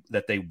that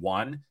they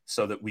won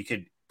so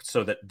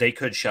that they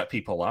could shut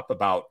people up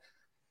about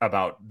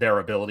their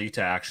ability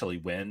to actually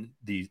win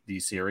these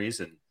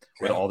series and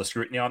with all the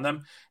scrutiny on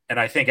them. And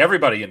I think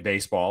everybody in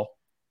baseball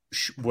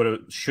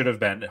should have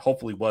been,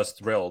 hopefully was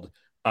thrilled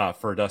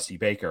for Dusty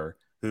Baker,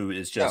 who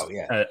is just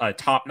a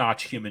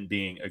top-notch human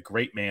being, a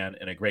great man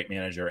and a great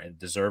manager, and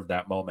deserved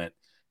that moment.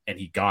 And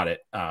he got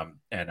it.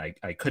 And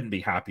I couldn't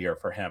be happier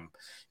for him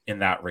in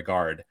that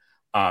regard.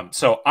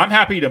 So I'm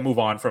happy to move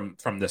on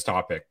from this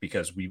topic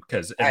because we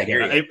got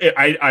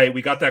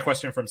that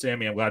question from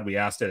Sammy. I'm glad we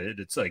asked it.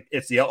 It's like,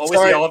 it's always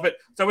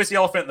the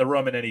elephant in the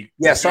room in any.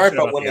 Yeah. Sorry if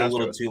I went a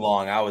little too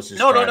long. I was just,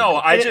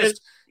 no.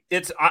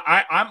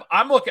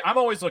 I'm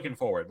always looking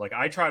forward. Like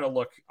I try to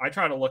look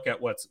at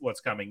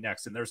what's coming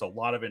next. And there's a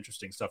lot of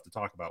interesting stuff to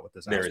talk about with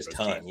this. There is a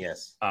ton.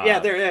 Yes.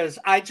 There is.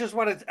 I just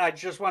want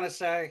to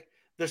say,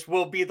 this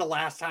will be the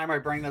last time I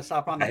bring this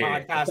up on the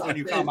podcast when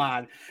you come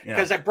on,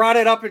 because I brought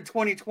it up in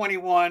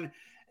 2021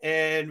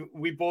 and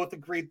we both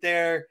agreed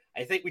there.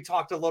 I think we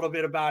talked a little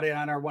bit about it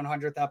on our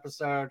 100th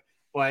episode,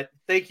 but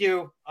thank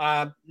you.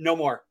 No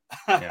more.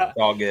 It's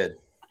all good.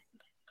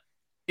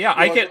 Yeah,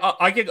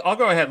 I'll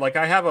go ahead. Like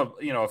I have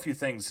a few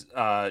things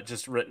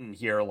just written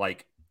here.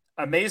 Like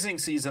amazing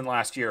season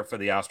last year for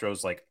the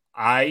Astros. Like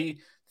I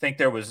think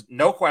there was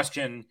no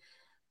question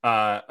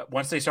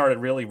once they started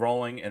really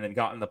rolling and then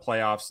got in the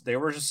playoffs, they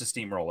were just a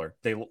steamroller.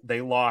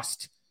 They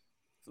lost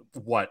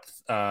what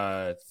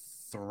 2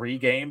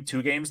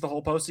 games the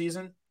whole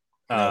postseason.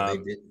 No, they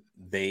did.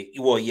 They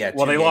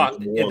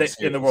lost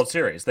in the World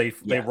Series. They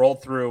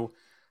rolled through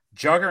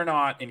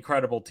juggernaut,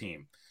 incredible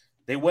team.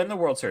 They win the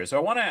World Series.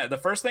 So the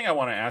first thing I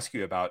want to ask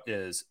you about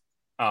is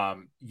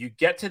you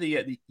get to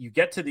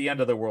the end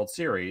of the World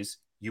Series,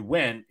 you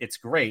win, it's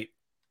great.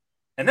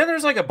 And then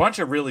there's like a bunch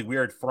of really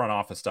weird front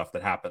office stuff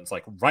that happens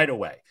like right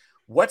away.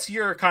 What's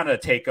your kind of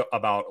take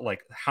about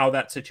like how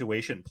that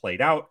situation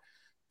played out?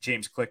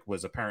 James Click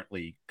was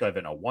apparently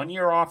given a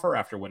 1-year offer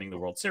after winning the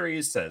World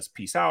Series, says,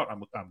 peace out,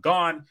 I'm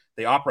gone.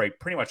 They operate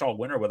pretty much all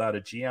winter without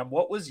a GM.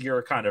 What was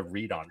your kind of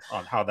read on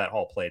how that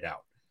all played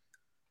out?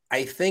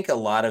 I think a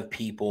lot of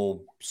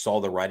people saw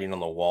the writing on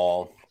the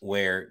wall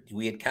where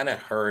we had kind of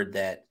heard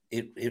that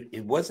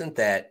it wasn't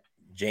that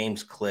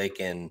James Click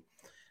and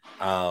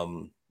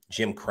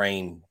Jim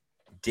Crane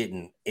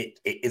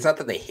it's not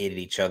that they hated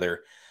each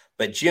other,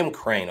 but Jim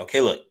Crane,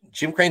 okay, look,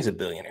 Jim Crane's a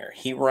billionaire.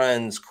 He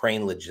runs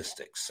Crane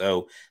Logistics.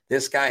 So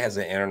this guy has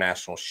an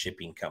international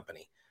shipping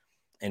company.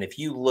 And if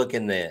you look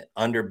in the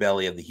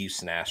underbelly of the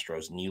Houston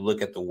Astros and you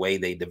look at the way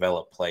they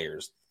develop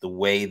players, the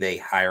way they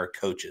hire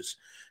coaches,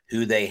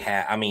 who they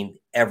have, I mean,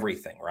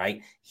 everything,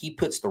 right? He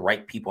puts the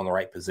right people in the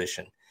right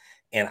position.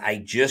 And I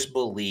just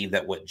believe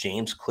that what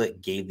James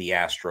Click gave the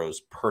Astros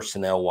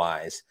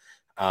personnel-wise,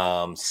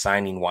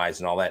 signing-wise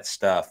and all that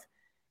stuff,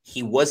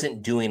 he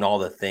wasn't doing all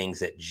the things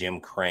that Jim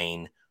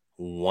Crane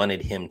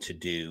wanted him to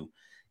do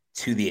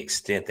to the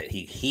extent that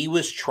he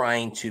was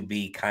trying to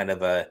be kind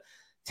of a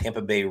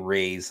Tampa Bay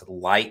Rays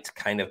light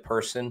kind of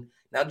person.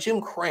 Now, Jim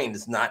Crane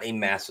is not a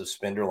massive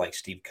spender like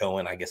Steve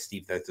Cohen. I guess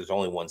there's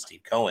only one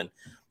Steve Cohen,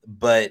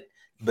 but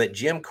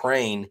Jim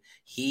Crane,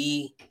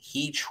 he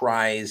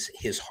tries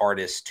his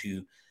hardest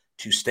to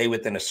stay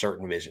within a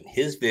certain vision.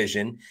 His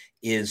vision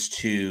is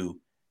to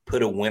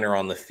put a winner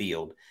on the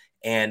field.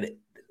 And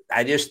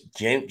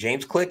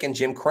James Click and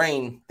Jim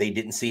Crane, they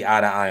didn't see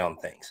eye to eye on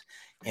things.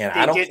 And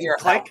I don't care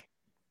how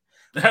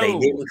they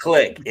didn't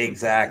click.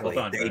 Exactly.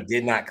 Well done, they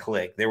did not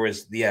click. There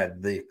was,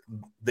 the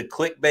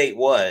clickbait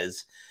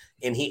was,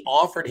 and he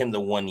offered him the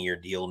 1-year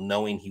deal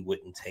knowing he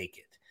wouldn't take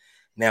it.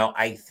 Now,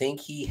 I think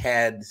he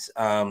had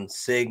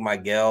Sig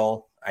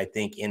Miguel, I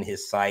think, in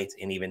his sights,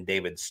 and even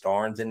David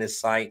Starnes in his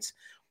sights.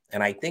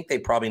 And I think they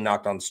probably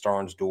knocked on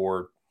Starnes'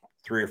 door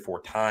 3 or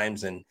 4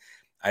 times. And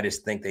I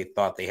just think they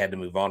thought they had to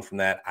move on from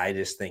that. I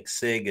just think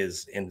Sig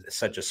is in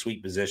such a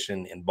sweet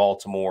position in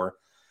Baltimore.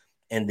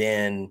 And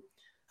then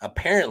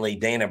apparently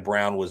Dana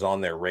Brown was on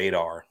their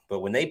radar.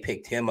 But when they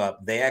picked him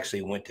up, they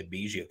actually went to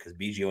Biggio because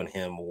Biggio and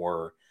him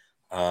were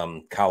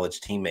college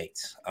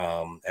teammates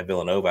at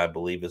Villanova, I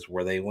believe is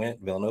where they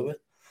went, Villanova.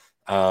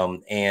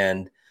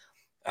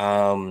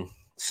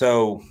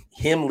 So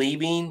him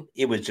leaving,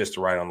 it was just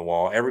right on the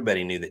wall.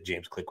 Everybody knew that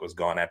James Click was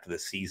gone after the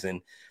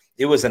season.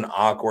 It was an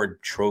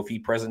awkward trophy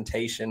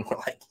presentation where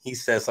like he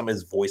says some of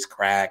his voice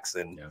cracks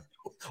and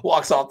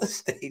walks off the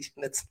stage.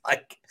 And it's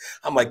like,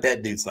 I'm like,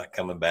 that dude's not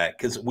coming back.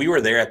 Cause we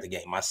were there at the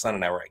game. My son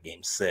and I were at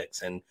game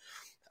 6. And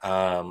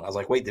I was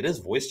like, wait, did his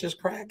voice just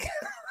crack?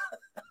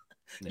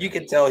 You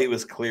could tell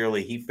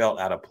he felt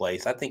out of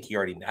place. I think he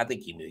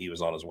knew he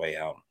was on his way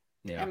out.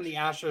 Yeah. And the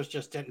Astros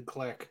just didn't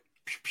click.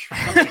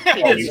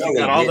 You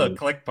got all the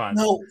click puns.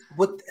 No,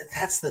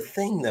 that's the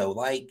thing though.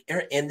 Like,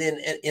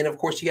 and of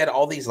course you had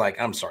all these, like,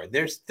 I'm sorry,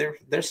 there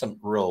were some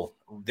real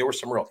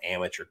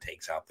amateur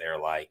takes out there.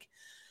 Like,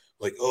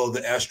 oh, the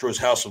Astros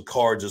house of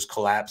cards is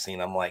collapsing.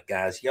 I'm like,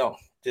 guys, yo,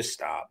 just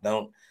stop.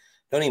 Don't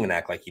even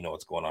act like you know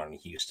what's going on in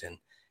Houston.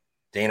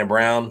 Dana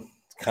Brown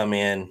come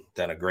in,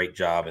 done a great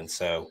job. And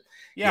so,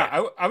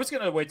 I was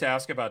going to wait to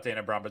ask about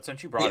Dana Brown, but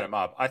since you brought him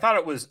up, I thought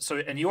it was so.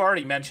 And you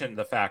already mentioned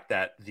the fact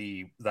that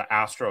the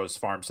Astros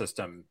farm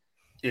system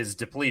is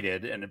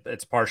depleted, and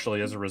it's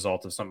partially as a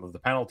result of some of the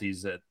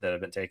penalties that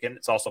have been taken.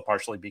 It's also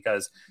partially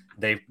because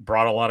they've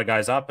brought a lot of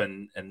guys up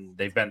and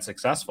they've been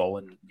successful,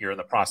 and you're in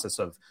the process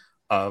of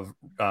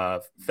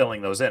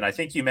filling those in. I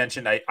think you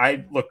mentioned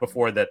I looked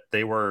before that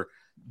they were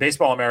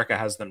Baseball America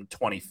has them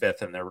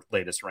 25th in their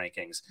latest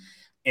rankings,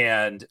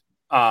 and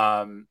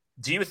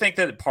do you think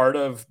that part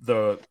of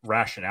the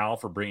rationale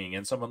for bringing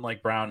in someone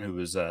like Brown, who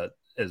is a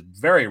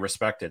very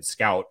respected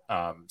scout,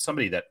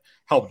 somebody that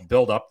helped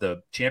build up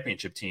the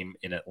championship team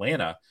in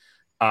Atlanta,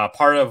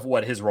 part of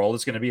what his role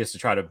is going to be is to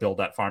try to build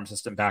that farm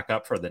system back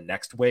up for the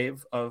next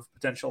wave of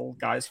potential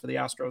guys for the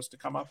Astros to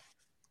come up?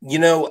 You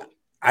know,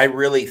 I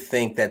really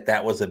think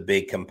that was a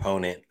big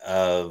component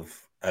of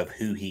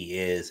who he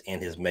is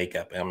and his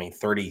makeup. I mean,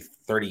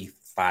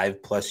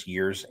 35 plus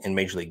years in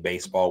Major League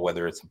Baseball,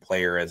 whether it's a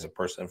player as a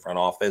person in front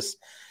office.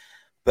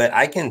 But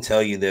I can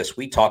tell you this,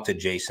 we talked to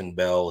Jason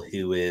Bell,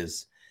 who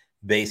is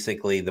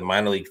basically the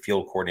minor league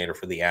field coordinator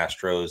for the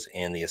Astros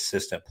and the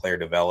assistant player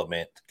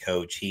development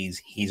coach.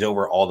 He's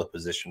over all the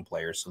position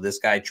players. So this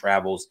guy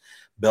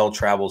Bell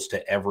travels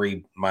to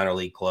every minor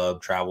league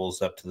club,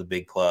 travels up to the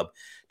big club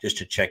just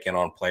to check in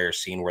on players,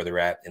 seeing where they're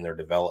at in their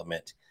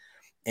development.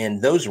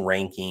 And those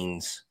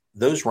rankings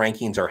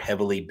are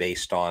heavily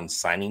based on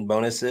signing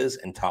bonuses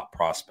and top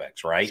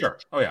prospects, right? Sure.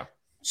 Oh, yeah.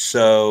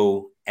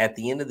 So at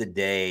the end of the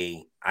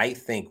day, I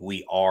think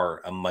we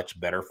are a much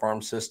better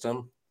farm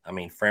system. I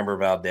mean, Framber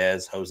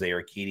Valdez, Jose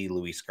Urquidy,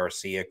 Luis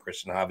Garcia,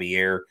 Christian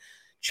Javier,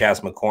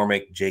 Chas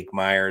McCormick, Jake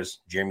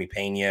Myers, Jeremy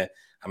Pena.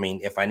 I mean,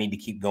 if I need to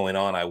keep going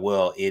on, I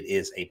will. It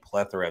is a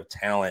plethora of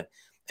talent.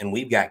 And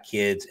we've got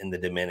kids in the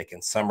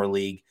Dominican Summer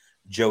League.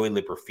 Joey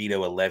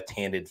Liperfito, a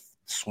left-handed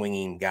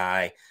swinging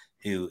guy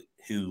who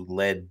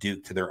led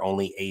Duke to their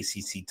only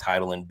ACC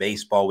title in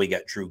baseball. We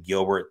got Drew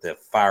Gilbert, the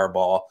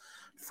fireball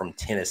from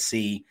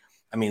Tennessee.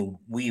 I mean,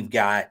 we've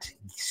got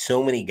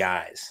so many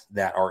guys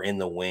that are in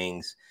the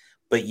wings.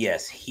 But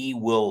yes, he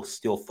will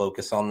still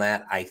focus on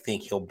that. I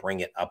think he'll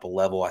bring it up a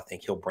level. I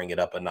think he'll bring it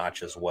up a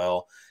notch as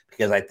well,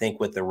 because I think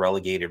with the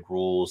relegated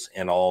rules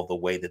and all the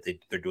way that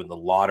they're doing the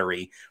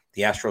lottery,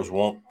 the Astros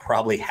won't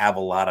probably have a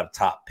lot of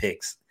top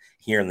picks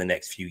here in the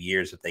next few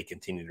years if they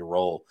continue to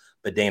roll.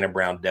 But Dana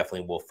Brown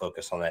definitely will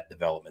focus on that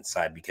development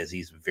side because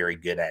he's very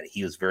good at it.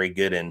 He was very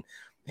good in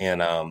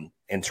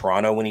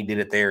Toronto when he did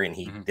it there, and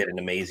he did an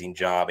amazing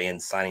job and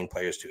signing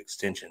players to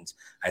extensions.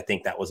 I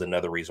think that was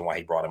another reason why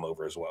he brought him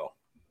over as well.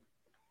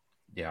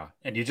 Yeah,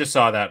 and you just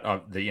saw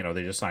that they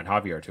just signed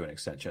Javier to an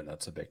extension.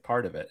 That's a big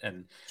part of it,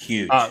 and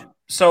huge.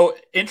 So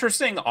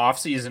interesting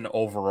offseason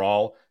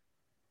overall.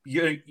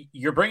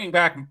 You're bringing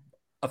back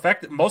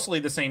mostly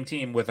the same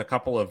team with a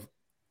couple of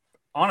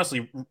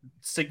honestly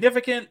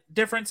significant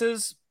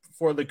differences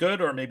for the good,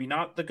 or maybe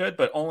not the good,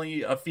 but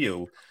only a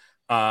few.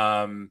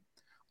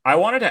 I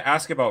wanted to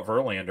ask about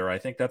Verlander. I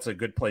think that's a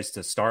good place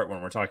to start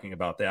when we're talking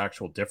about the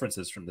actual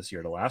differences from this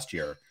year to last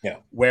year. Yeah.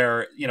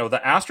 Where,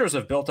 the Astros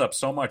have built up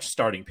so much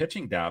starting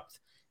pitching depth,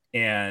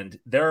 and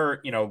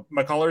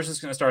McCullers is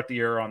going to start the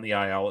year on the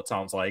IL, it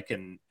sounds like,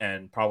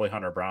 and probably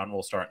Hunter Brown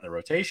will start in the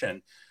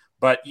rotation.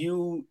 But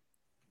you've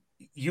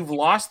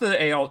lost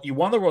the AL. You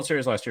won the World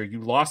Series last year.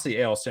 You lost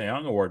the AL Cy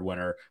Young Award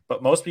winner,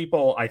 but most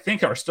people, I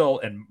think, are still,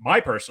 and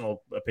my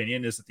personal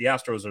opinion is that the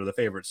Astros are the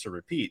favorites to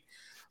repeat.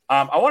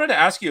 I wanted to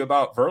ask you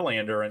about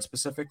Verlander, and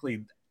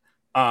specifically,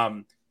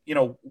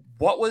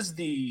 what was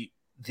the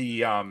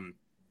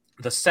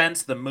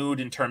sense, the mood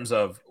in terms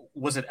of,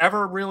 was it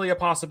ever really a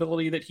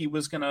possibility that he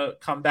was going to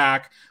come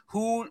back?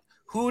 Who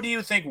do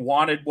you think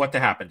wanted what to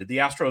happen? Did the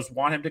Astros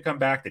want him to come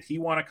back? Did he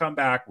want to come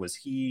back? Did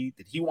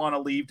he want to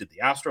leave? Did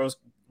the Astros,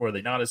 were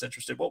they not as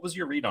interested? What was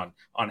your read on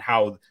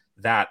how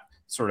that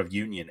sort of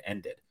union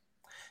ended?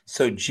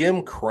 So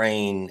Jim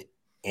Crane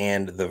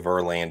and the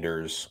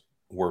Verlanders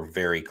were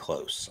very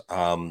close.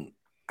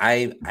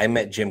 I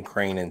met Jim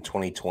Crane in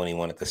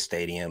 2021 at the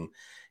stadium,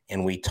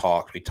 and we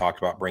talked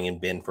about bringing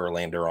Ben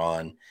Verlander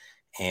on,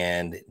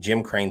 and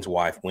Jim Crane's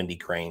wife, Wendy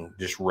Crane,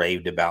 just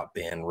raved about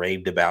Ben,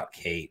 raved about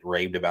Kate,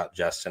 raved about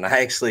Justin.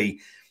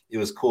 It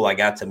was cool. I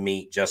got to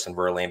meet Justin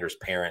Verlander's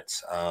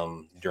parents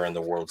during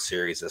the World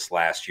Series this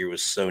last year. It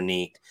was so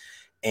neat.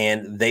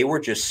 And they were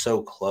just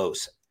so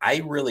close.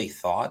 I really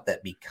thought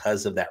that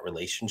because of that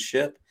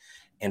relationship,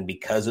 and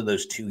because of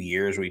those 2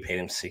 years, we paid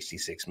him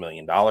 $66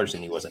 million and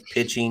he wasn't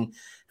pitching,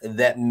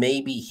 that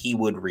maybe he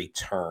would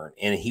return,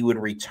 and he would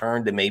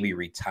return to maybe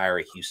retire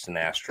a Houston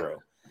Astro.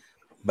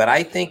 But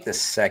I think the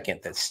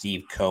second that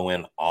Steve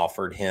Cohen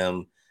offered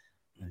him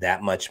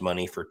that much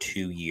money for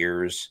 2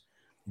 years,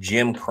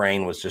 Jim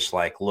Crane was just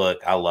like,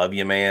 look, I love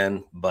you,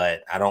 man,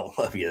 but I don't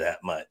love you that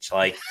much.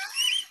 Like,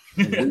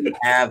 we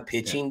have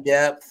pitching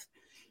depth.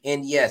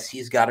 And yes,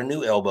 he's got a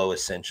new elbow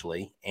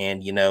essentially.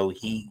 And,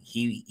 he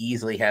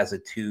easily has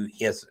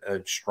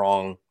a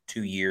strong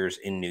 2 years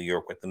in New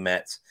York with the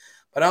Mets.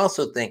 But I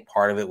also think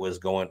part of it was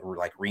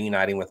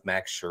reuniting with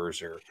Max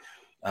Scherzer,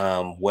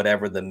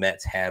 whatever the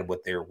Mets had,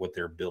 what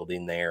they're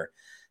building there.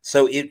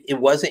 So it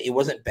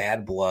wasn't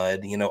bad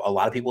blood. A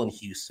lot of people in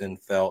Houston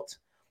felt,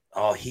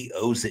 oh, he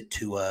owes it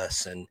to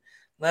us. And,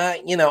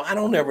 I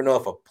don't ever know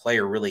if a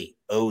player really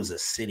owes a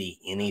city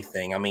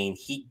anything. I mean,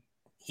 he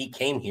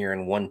came here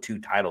and won 2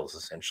 titles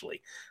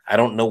essentially. I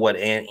don't know what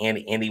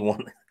Andy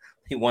won.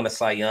 He won a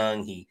Cy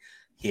Young. He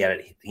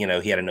had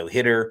a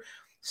no-hitter.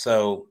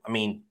 So, I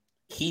mean,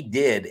 he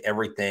did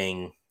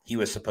everything he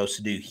was supposed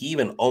to do. He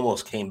even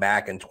almost came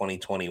back in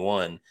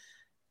 2021.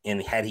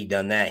 And had he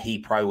done that, he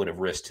probably would have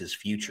risked his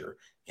future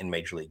in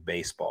Major League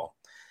Baseball.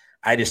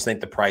 I just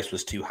think the price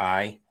was too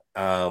high.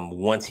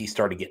 Once he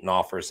started getting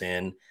offers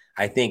in,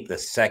 I think the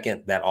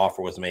second that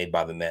offer was made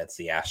by the Mets,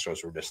 the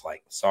Astros were just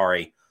like,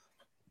 sorry,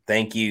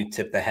 thank you,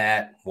 tip the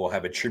hat. We'll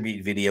have a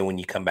tribute video when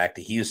you come back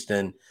to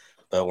Houston,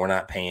 but we're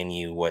not paying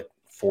you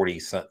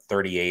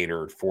 38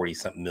 or 40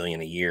 something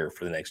million a year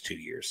for the next 2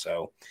 years.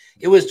 So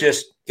it was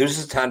just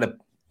a time to,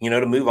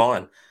 to move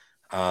on.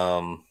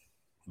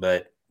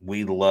 But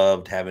we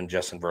loved having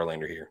Justin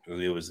Verlander here.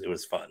 It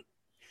was fun.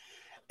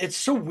 it's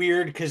so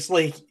weird because,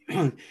 like,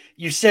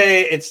 you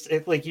say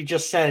like you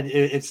just said,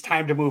 it's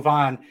time to move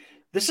on.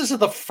 This isn't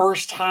the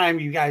first time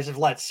you guys have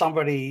let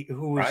somebody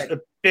who was Right.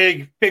 a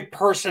big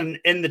person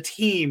in the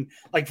team,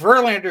 like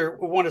Verlander,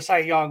 won a Cy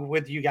Young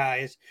with you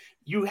guys.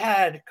 You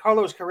had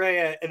Carlos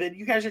Correa, and then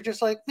you guys are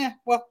just like,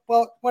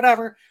 well,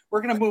 whatever.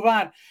 We're going to move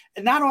on.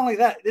 And not only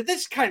that,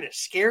 this kind of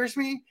scares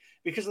me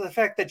because of the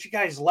fact that you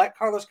guys let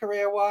Carlos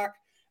Correa walk,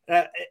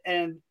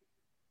 and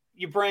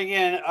you bring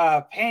in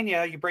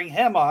Pena, you bring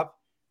him up,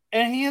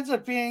 and he ends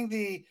up being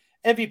the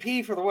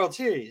MVP for the World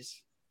Series.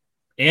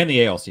 And the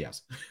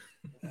ALCS.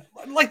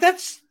 Like,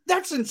 that's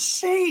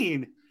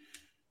insane.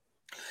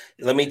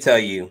 Let me tell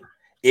you,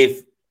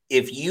 if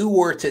you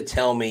were to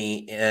tell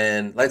me,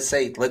 and let's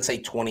say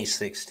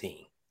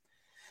 2016,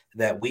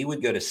 that we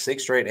would go to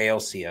 6 straight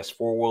ALCS,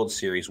 4 World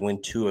Series,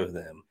 win 2 of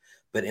them,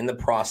 but in the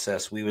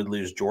process we would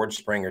lose George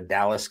Springer,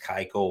 Dallas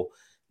Keuchel,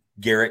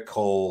 Garrett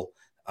Cole,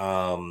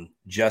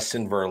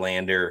 Justin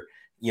Verlander,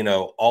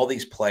 all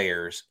these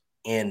players.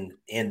 And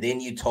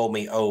then you told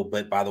me, oh,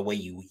 but by the way,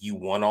 you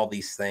won all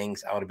these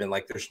things. I would have been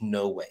like, there's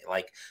no way.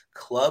 Like,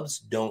 clubs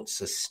don't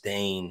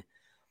sustain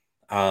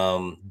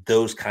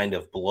those kind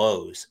of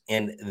blows.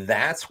 And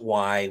that's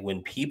why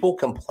when people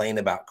complain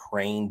about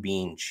Crane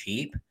being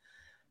cheap,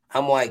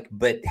 I'm like,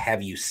 but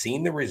have you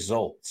seen the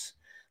results?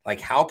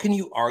 Like, how can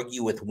you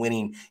argue with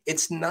winning?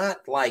 It's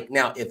not like,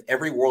 now, if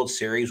every World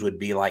Series would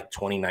be like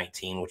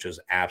 2019, which was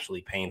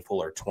absolutely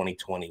painful, or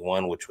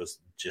 2021, which was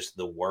just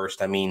the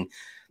worst. I mean,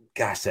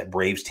 gosh, that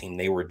Braves team,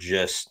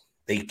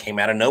 they came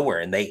out of nowhere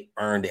and they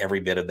earned every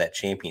bit of that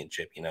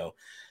championship.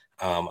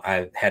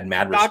 I had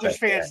mad respect. Dodgers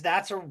fans,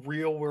 that's a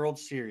real World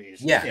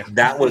Series. Yeah.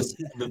 That was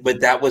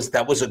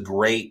a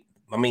great,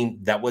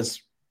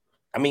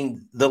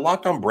 the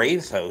Locked On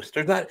Braves host,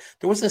 there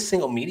wasn't a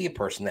single media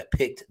person that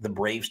picked the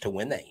Braves to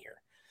win that year.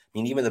 I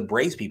mean, even the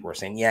Braves people were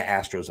saying, yeah,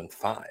 Astros in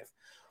 5.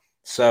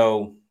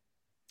 So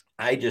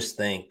I just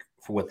think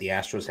for what the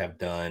Astros have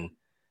done,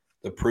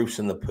 the proof's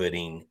in the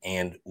pudding,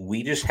 and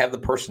we just have the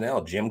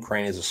personnel. Jim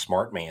Crane is a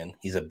smart man.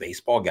 He's a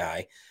baseball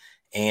guy.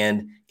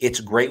 And it's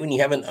great when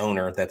you have an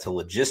owner that's a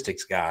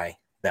logistics guy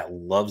that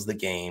loves the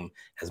game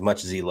as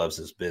much as he loves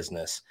his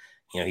business.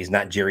 He's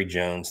not Jerry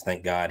Jones,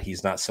 thank God.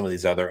 He's not some of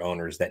these other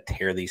owners that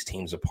tear these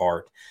teams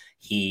apart.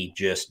 He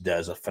just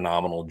does a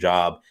phenomenal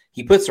job.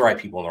 He puts the right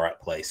people in the right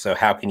place. So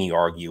how can you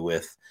argue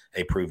with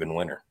a proven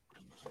winner?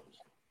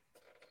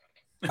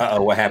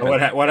 Uh-oh, what happened?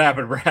 What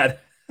happened, Brad?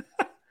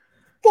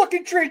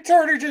 Fucking Trey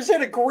Turner just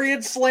hit a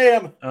grand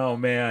slam. Oh,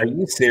 man. Are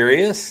you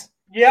serious?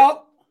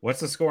 Yep. What's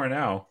the score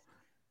now?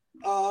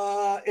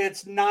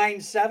 It's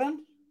 9-7.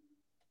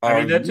 I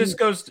mean, that just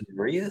goes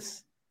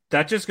serious?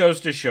 That just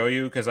goes to show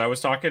you, because I was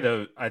talking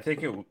to, I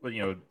think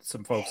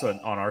some folks on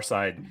our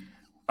side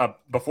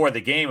before the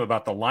game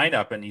about the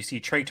lineup, and you see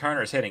Trey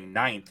Turner's hitting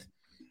 9th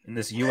in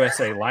this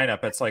USA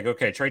lineup. It's like,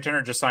 okay, Trey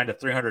Turner just signed a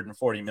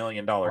 $340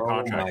 million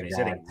contract, and he's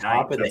hitting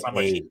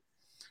 9th.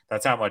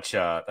 That's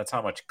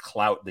how much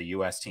clout the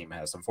U.S. team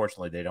has.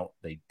 Unfortunately,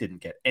 they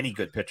didn't get any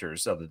good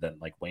pitchers other than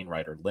like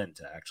Wainwright or Lynn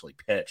to actually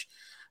pitch.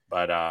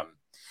 But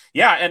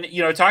yeah, and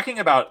talking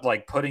about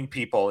like putting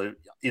people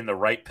in the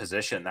right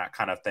position, that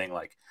kind of thing.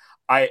 Like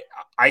I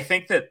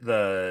think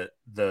that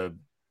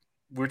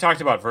we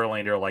talked about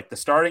Verlander, like the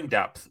starting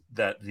depth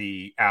that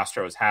the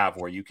Astros have,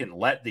 where you can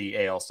let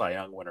the AL Cy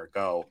Young winner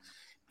go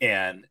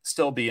and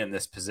still be in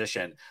this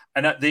position.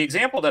 And the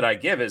example that I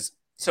give is,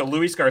 so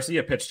Luis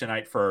Garcia pitched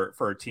tonight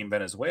for Team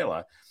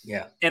Venezuela.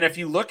 Yeah. And if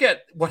you look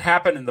at what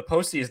happened in the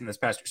postseason this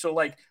past year, so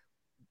like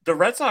the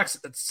Red Sox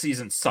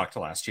season sucked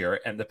last year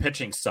and the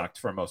pitching sucked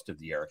for most of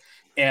the year.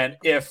 And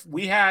if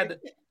we had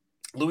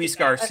Luis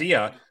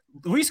Garcia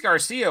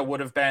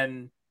would have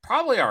been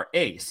probably our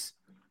ace.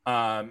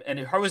 And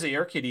Jose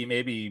Urquidy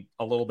maybe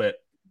a little bit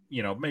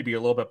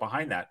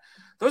behind that.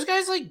 Those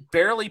guys like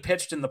barely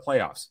pitched in the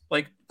playoffs.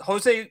 Like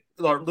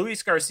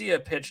Luis Garcia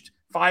pitched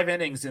 5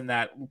 innings in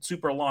that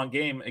super long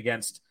game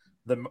against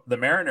the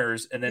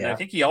Mariners. And then I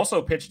think he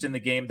also pitched in the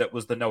game that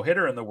was the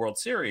no-hitter in the World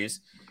Series.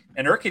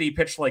 And Urquidy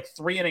pitched like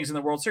 3 innings in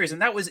the World Series.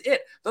 And that was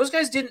it. Those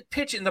guys didn't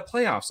pitch in the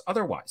playoffs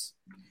otherwise.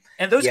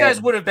 And those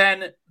guys would have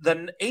been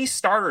the ace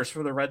starters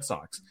for the Red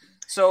Sox.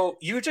 So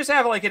you just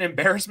have like an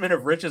embarrassment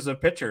of riches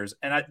of pitchers.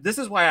 And this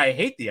is why I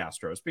hate the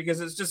Astros, because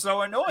it's just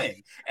so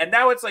annoying. And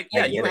now it's like,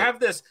 you have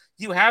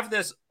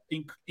this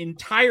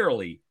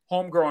entirely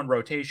homegrown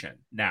rotation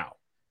now.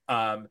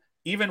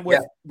 Even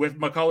with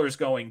McCullers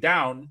going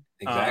down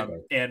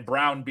and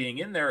Brown being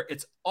in there,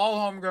 it's all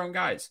homegrown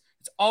guys.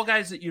 It's all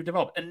guys that you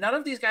develop. And none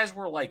of these guys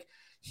were like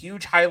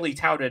huge, highly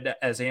touted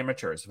as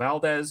amateurs.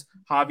 Valdez,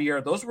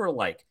 Javier, those were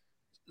like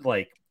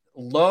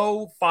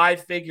low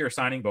 5-figure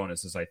signing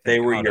bonuses, I think. They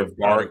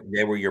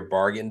were your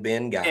bargain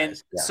bin guys. And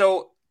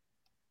so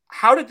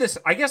how did this,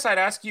 I guess I'd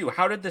ask you,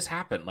 how did this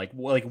happen? Like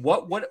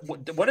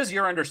what is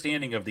your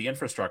understanding of the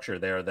infrastructure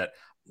there that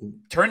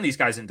turned these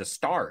guys into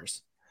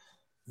stars?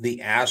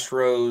 The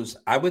Astros,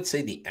 I would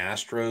say the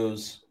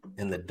Astros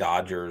and the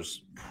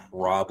Dodgers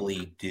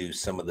probably do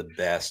some of the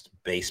best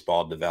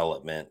baseball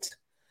development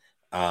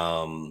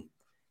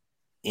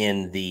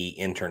in the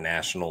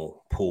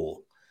international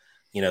pool.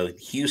 You know,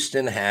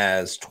 Houston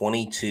has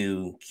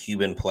 22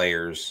 Cuban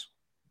players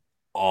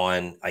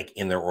on like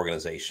in their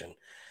organization.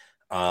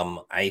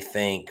 I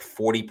think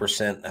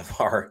 40%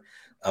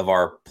 of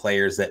our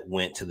players that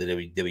went to the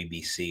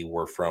WBC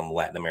were from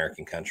Latin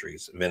American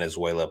countries,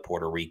 Venezuela,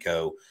 Puerto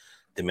Rico,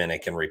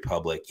 Dominican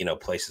Republic, you know,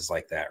 places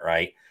like that,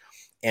 right?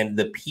 And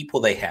the people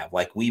they have,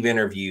 like we've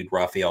interviewed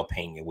Rafael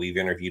Pena, we've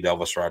interviewed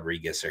Elvis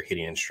Rodriguez, their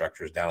hitting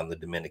instructors down in the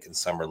Dominican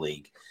Summer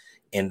League,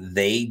 and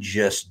they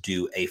just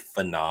do a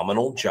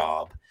phenomenal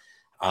job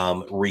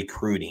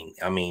recruiting.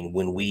 I mean,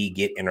 when we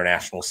get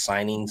international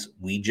signings,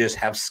 we just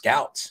have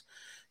scouts.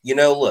 You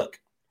know, look,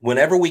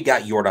 whenever we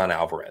got Yordan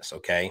Alvarez,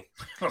 okay,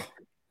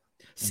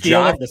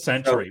 steal of the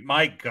century.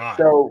 My God.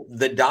 So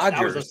the Dodgers,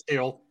 that was a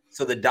steal.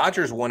 So the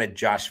Dodgers wanted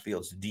Josh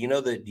Fields. Do you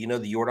know the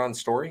Yordan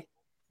story?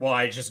 Well,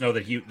 I just know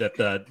that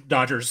the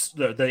Dodgers,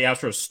 the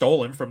Astros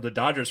stole him from the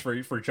Dodgers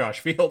for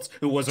Josh Fields,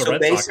 who was a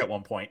Red Sox at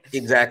one point.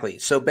 Exactly.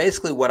 So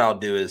basically what I'll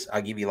do is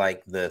I'll give you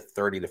like the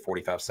 30 to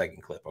 45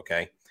 second clip,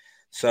 okay?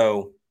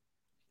 So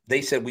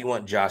they said, we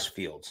want Josh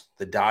Fields.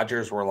 The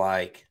Dodgers were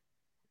like,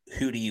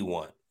 who do you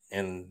want?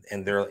 And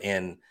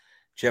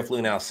Jeff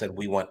Lunau said,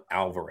 we want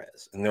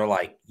Alvarez. And they're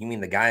like, you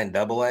mean the guy in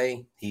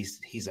AA?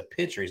 He's a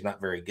pitcher. He's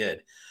not very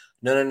good.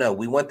 No.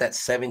 We want that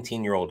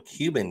 17-year-old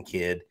Cuban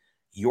kid,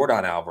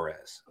 Yordan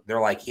Alvarez. They're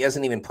like, he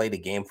hasn't even played a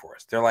game for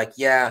us. They're like,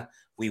 yeah,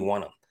 we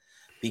want him.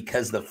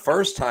 Because the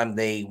first time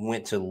they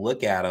went to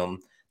look at him,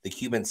 the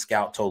Cuban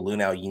scout told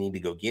Lunau, you need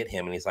to go get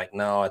him. And he's like,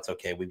 no, it's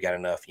okay. We've got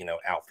enough, you know,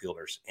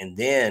 outfielders. And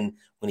then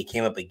when he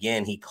came up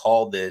again, he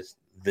called the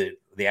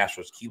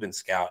Astros Cuban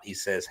scout. He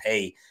says,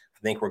 hey, I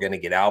think we're going to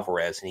get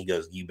Alvarez. And he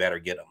goes, you better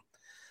get him.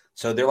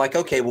 So they're like,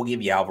 okay, we'll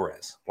give you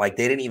Alvarez. Like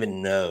they didn't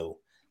even know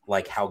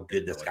like how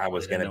good this guy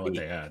was going to be.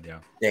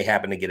 They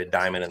happened to get a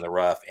diamond in the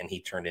rough, and he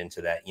turned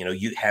into that. You know,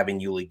 you having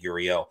Yuli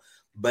Gurriel,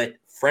 but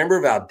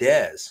Framber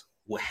Valdez,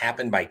 what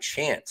happened by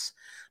chance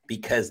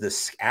because the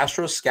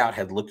Astros scout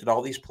had looked at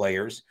all these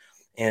players,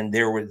 and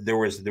there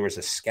was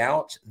a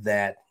scout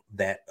that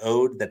the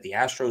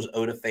Astros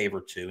owed a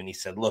favor to, and he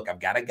said, "Look, I've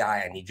got a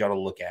guy I need y'all to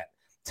look at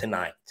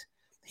tonight.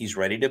 He's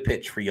ready to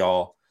pitch for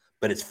y'all,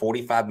 but it's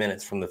 45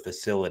 minutes from the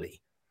facility."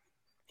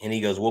 And he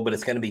goes, well, but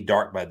it's going to be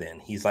dark by then.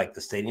 He's like,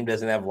 the stadium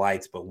doesn't have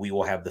lights, but we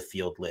will have the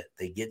field lit.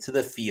 They get to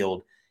the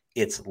field.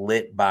 It's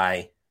lit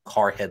by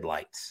car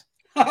headlights.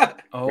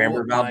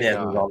 Framber Valdez is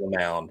on the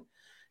mound.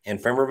 And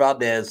Framber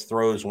Valdez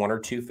throws one or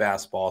two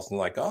fastballs and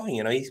like, oh,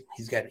 you know,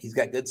 he's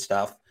got good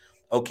stuff.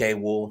 Okay,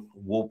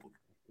 we'll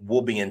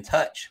be in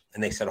touch.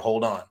 And they said,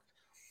 hold on.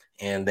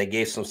 And they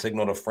gave some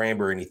signal to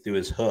Framber and he threw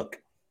his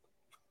hook.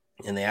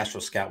 And the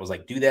Astro scout was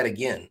like, do that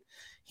again.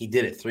 He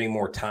did it 3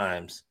 more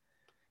times.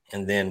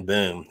 And then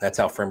boom, that's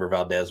how Framber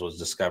Valdez was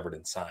discovered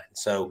and signed.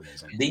 So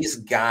amazing. These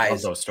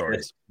guys, those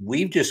stories.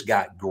 We've just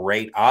got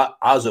great.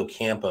 Ozzo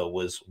Campo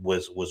was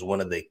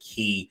one of the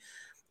key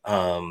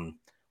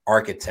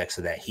architects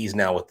of that. He's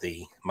now with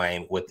the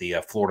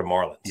Florida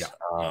Marlins. Yeah.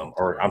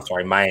 I'm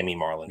sorry, Miami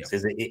Marlins.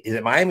 Yeah. Is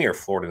it Miami or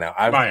Florida now?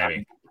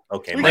 Miami.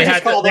 Okay. They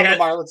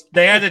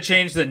had to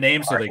change the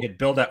name so they could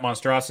build that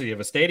monstrosity of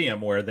a stadium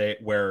where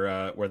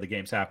the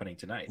game's happening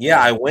tonight.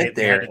 Yeah, I went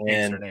there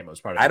and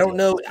I don't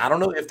know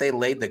if they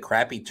laid the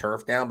crappy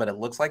turf down, but it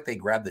looks like they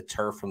grabbed the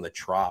turf from the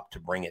Trop to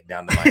bring it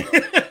down to Miami.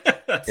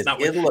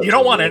 You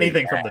don't want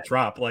anything from the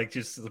Trop, like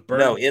just the bird.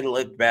 No, it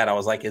looked bad. I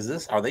was like,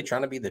 are they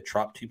trying to be the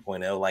Trop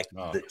 2.0? Like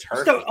the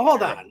turf. So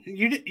hold on.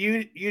 You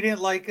didn't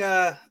like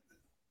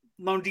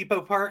Lone Depot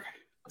Park?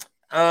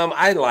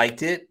 I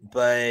liked it,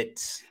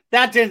 but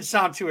that didn't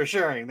sound too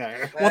assuring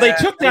there. Well, they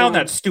took down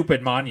that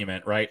stupid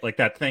monument, right? Like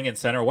that thing in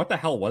center. What the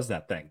hell was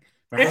that thing?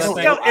 They still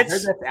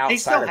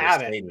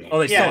have it. Oh,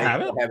 they still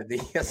have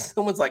it?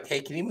 Someone's like, hey,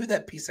 can you move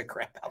that piece of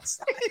crap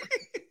outside?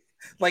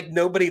 Like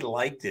nobody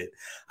liked it.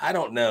 I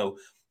don't know.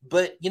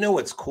 But you know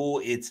what's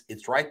cool? It's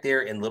right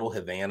there in Little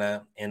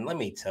Havana. And let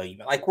me tell you,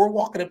 like we're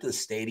walking up to the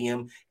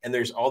stadium and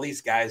there's all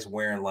these guys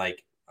wearing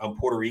like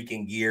Puerto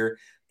Rican gear.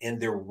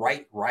 And they're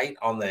right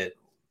on they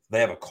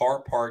have a car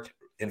parked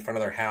in front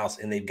of their house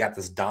and they've got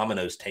this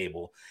dominoes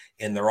table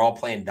and they're all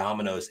playing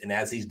dominoes. And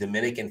as these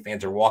Dominican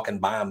fans are walking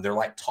by them, they're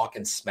like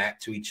talking smack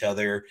to each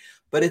other,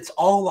 but it's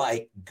all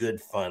like good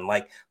fun.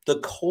 Like the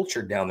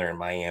culture down there in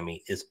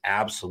Miami is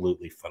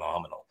absolutely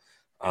phenomenal.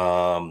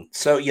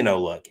 So, you know,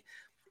 look,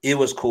 it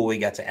was cool. We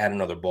got to add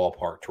another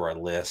ballpark to our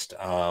list.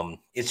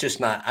 It's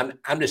just not,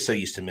 I'm just so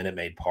used to Minute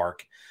Maid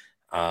Park.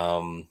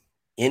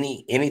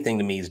 Anything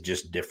to me is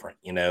just different,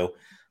 you know.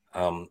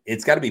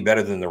 It's got to be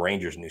better than the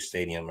Rangers' new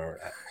stadium or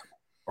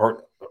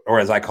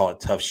as I call it,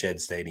 Tough Shed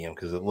Stadium,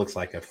 because it looks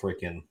like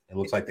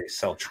they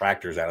sell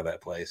tractors out of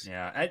that place.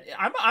 Yeah,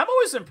 I'm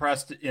always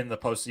impressed in the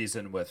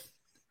postseason with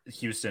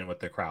Houston with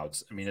the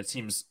crowds. I mean, it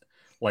seems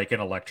like an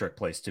electric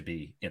place to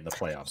be in the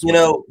playoffs. You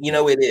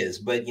know it is,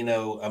 but you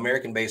know,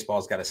 American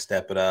baseball's got to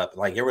step it up.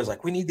 Like everyone's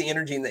like, we need the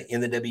energy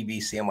in the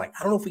WBC. I'm like,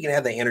 I don't know if we can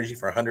have that energy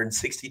for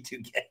 162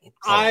 games.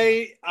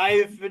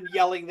 I've been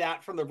yelling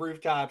that from the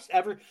rooftops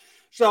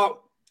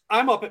so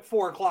I'm up at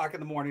 4:00 in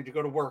the morning to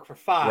go to work for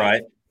 5.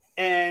 Right.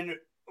 And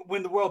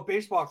when the World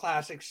Baseball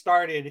Classic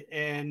started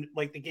and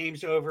like the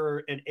games over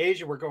in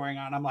Asia were going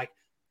on, I'm like,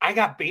 I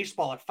got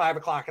baseball at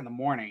 5:00 in the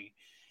morning.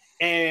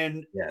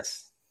 And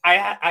yes, I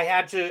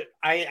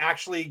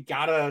actually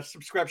got a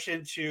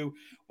subscription to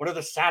what are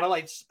the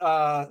satellites,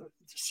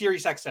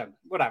 Sirius XM,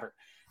 whatever.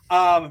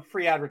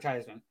 Free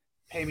advertisement.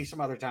 Pay me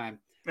some other time.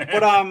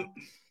 But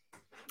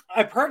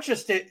I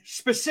purchased it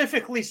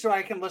specifically so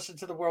I can listen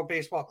to the World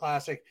Baseball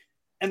Classic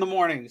in the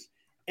mornings.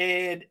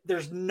 And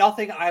there's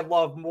nothing I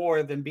love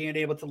more than being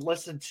able to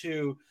listen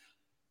to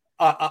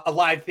a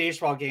live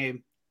baseball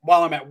game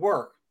while I'm at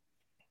work.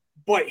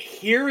 But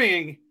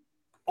hearing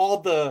all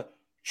the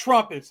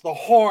trumpets, the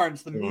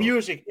horns, the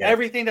music,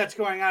 everything that's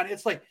going on,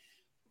 it's like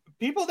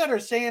people that are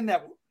saying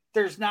that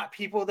there's not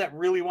people that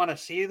really want to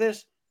see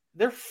this,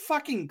 they're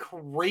fucking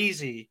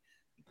crazy,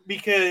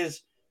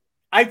 because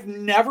I've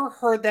never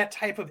heard that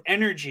type of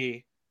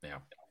energy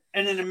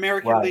in an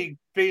American League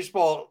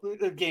baseball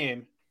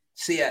game.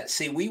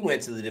 See, we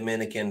went to the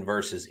Dominican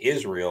versus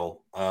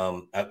Israel.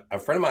 A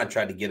friend of mine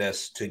tried to get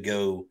us to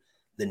go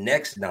the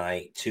next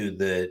night to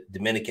the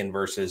Dominican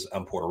versus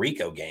Puerto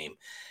Rico game,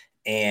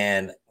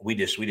 and we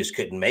just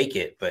couldn't make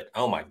it. But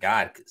oh my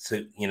God,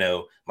 so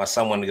my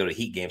son wanted to go to the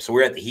Heat game, so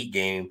we're at the Heat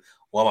game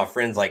while my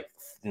friend's like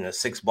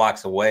 6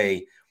 blocks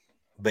away.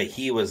 But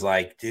he was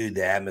like, dude,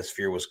 the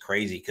atmosphere was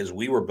crazy because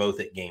we were both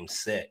at game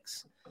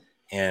 6.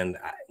 And,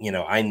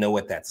 I know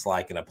what that's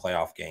like in a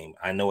playoff game.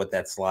 I know what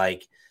that's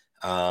like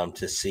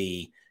to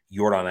see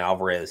Yordan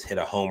Alvarez hit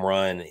a home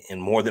run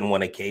in more than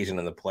one occasion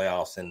in the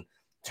playoffs and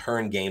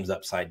turn games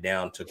upside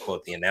down, to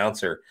quote the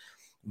announcer.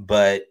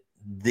 But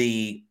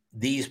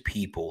these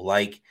people,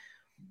 like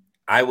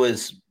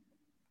this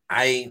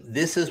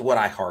is what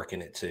I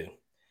hearken it to.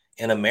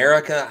 In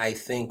America, I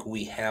think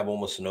we have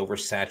almost an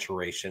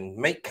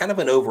oversaturation, kind of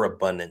an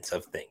overabundance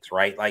of things,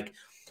 right? Like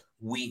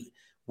we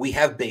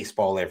have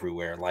baseball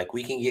everywhere. Like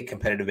we can get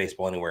competitive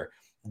baseball anywhere.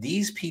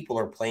 These people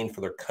are playing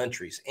for their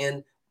countries,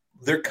 and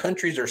their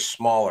countries are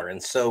smaller.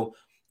 And so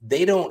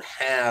they don't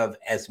have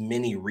as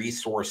many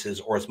resources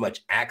or as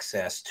much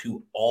access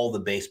to all the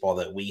baseball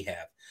that we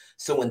have.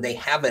 So when they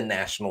have a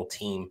national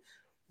team,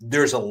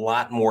 there's a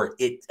lot more,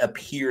 it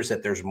appears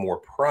that there's more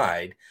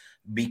pride,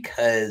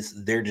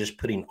 because they're just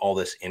putting all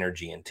this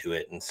energy into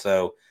it. And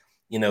so,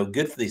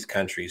 good for these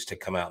countries to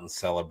come out and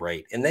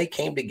celebrate. And they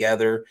came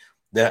together.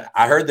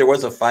 I heard there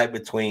was a fight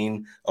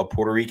between a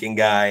Puerto Rican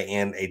guy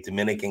and a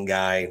Dominican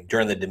guy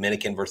during the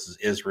Dominican versus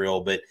Israel,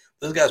 but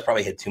those guys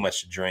probably had too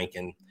much to drink.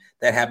 And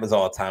that happens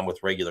all the time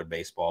with regular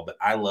baseball, but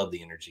I love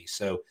the energy.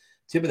 So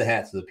tip of the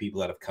hat to the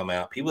people that have come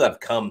out, people that have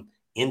come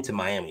into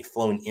Miami,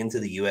 flown into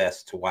the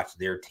U.S. to watch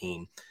their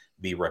team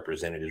be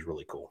represented is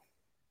really cool.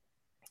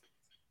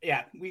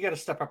 Yeah, we got to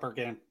step up our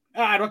game.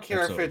 I don't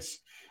care if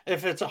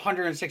it's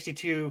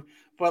 162,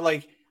 but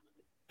like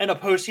in a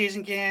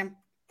postseason game,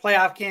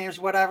 playoff games,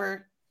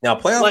 whatever. Now,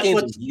 playoff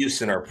games in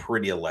Houston are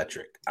pretty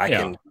electric.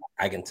 I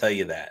can tell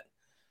you that.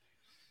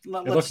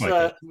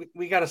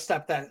 We got to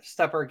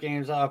step our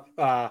games up,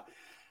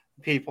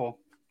 people.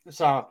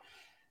 So,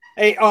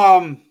 hey,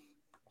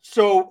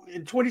 so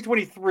in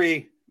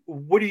 2023,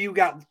 what do you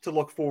got to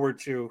look forward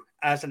to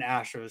as an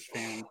Astros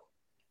fan?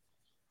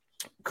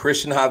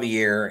 Christian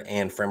Javier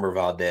and Framber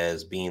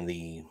Valdez being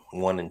the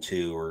 1 and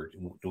 2, or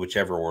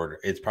whichever order.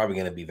 It's probably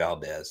going to be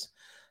Valdez.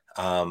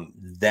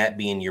 That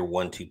being your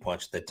 1-2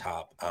 punch at the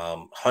top.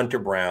 Hunter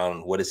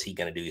Brown, what is he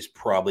going to do? He's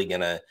probably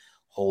going to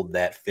hold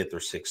that 5th or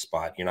 6th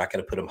spot. You're not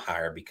going to put him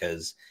higher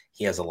because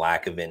he has a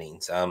lack of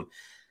innings.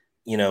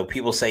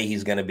 People say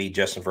he's going to be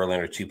Justin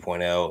Verlander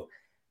 2.0.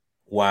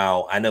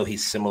 Wow, I know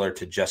he's similar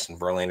to Justin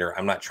Verlander.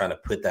 I'm not trying to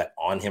put that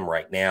on him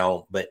right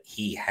now, but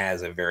he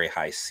has a very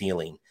high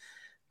ceiling.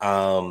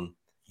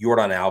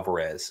 Yordan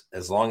Alvarez,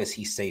 as long as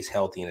he stays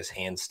healthy and his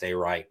hands stay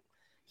right,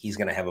 he's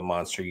going to have a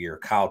monster year.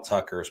 Kyle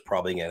Tucker is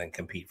probably going to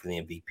compete for the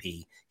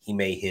MVP. He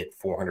may hit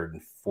 400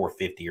 and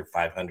 450 or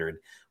 500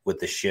 with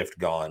the shift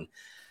gone.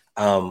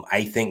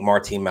 I think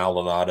Martin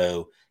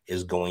Maldonado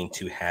is going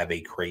to have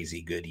a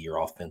crazy good year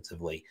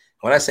offensively.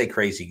 When I say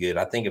crazy good,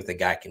 I think if the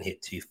guy can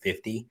hit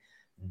 250,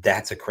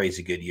 that's a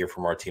crazy good year for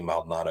Martin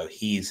Maldonado.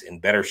 He's in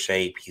better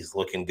shape. He's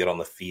looking good on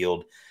the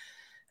field.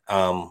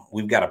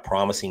 We've got a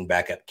promising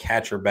backup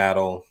catcher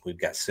battle. We've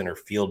got center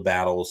field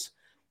battles.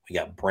 We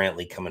got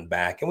Brantley coming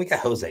back, and we got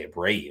Jose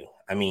Abreu.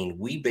 I mean,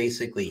 we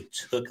basically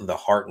took the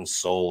heart and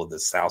soul of the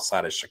south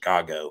side of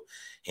Chicago,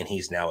 and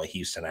he's now a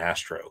Houston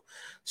Astro.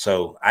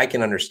 So I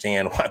can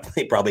understand why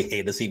they probably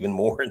hate us even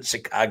more in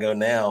Chicago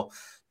now,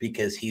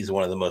 because he's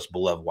one of the most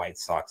beloved White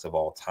Sox of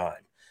all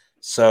time.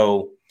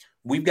 So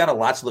we've got a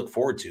lot to look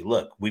forward to.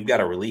 Look, we've got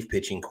a relief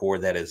pitching core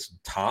that is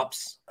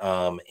tops.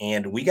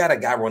 And we got a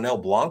guy,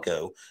 Ronel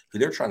Blanco, who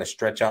they're trying to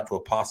stretch out to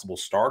a possible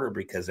starter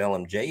because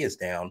LMJ is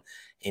down,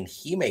 and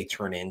he may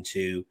turn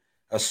into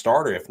a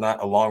starter, if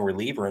not a long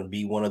reliever, and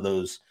be one of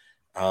those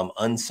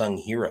unsung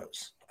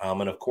heroes.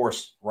 And of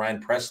course, Ryan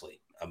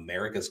Presley,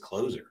 America's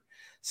closer.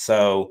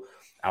 So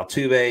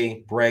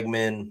Altuve,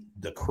 Bregman,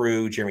 the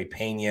crew, Jeremy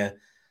Pena.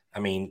 I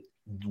mean,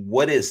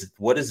 what is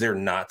there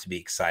not to be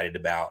excited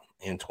about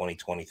in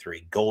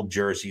 2023? Gold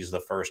jerseys the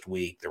first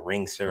week, the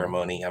ring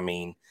ceremony. I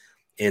mean,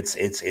 it's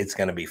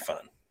going to be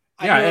fun.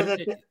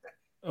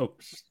 Go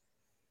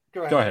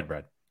Go ahead,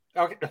 Brad.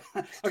 Okay.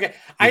 Okay.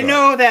 I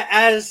know that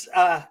as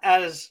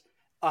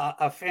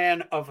a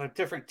fan of a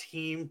different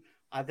team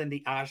than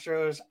the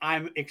Astros,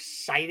 I'm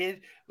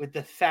excited with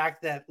the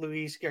fact that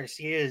Luis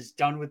Garcia is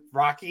done with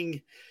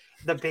rocking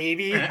the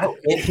baby. And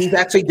he's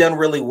actually done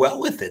really well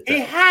with it, though.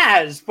 He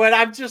has, but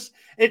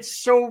it's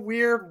so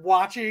weird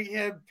watching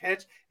him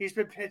pitch. He's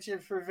been pitching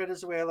for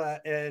Venezuela,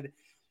 and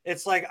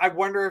it's like, I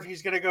wonder if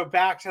he's going to go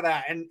back to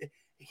that. And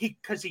he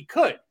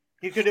could.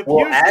 He could have.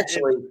 Well,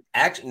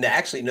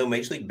 actually, no.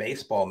 Major League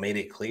Baseball made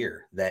it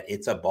clear that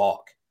it's a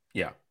balk.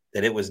 Yeah,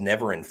 that it was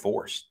never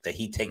enforced. That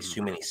he takes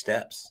too many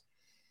steps.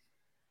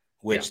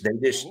 Which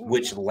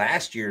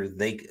last year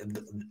they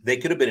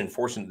could have been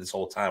enforcing it this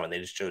whole time, and they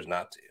just chose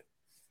not to.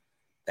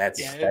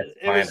 It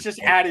was just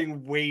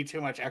adding way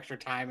too much extra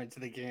time into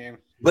the game.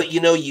 But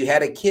you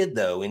had a kid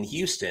though in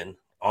Houston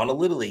on a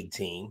little league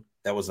team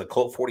that was the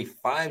Colt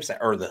 45s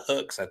or the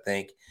Hooks, I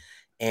think,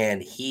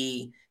 and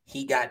he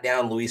got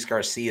down Luis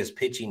Garcia's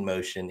pitching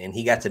motion, and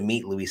he got to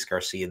meet Luis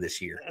Garcia this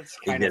year.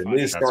 He did a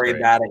news story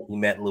about it. He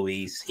met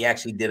Luis. He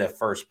actually did a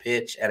first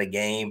pitch at a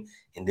game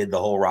and did the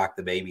whole rock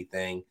the baby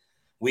thing.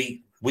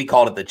 We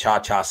called it the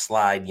cha-cha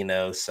slide,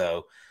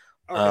 so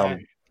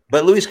Okay.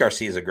 But Luis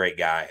Garcia is a great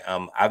guy.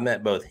 I've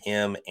met both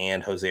him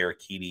and Jose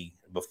Urquidy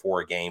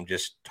before a game,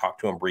 just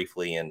talked to him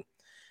briefly, and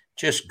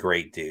just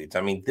great dudes.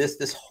 I mean,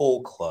 this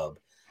whole club,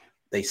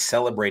 they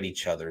celebrate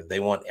each other. They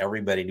want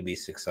everybody to be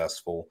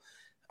successful.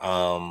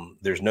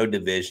 There's no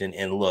division.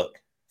 And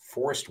look,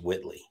 Forrest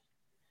Whitley,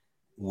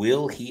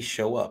 will he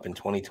show up in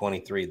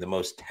 2023? The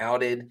most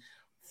touted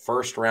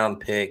first-round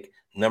pick,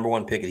 number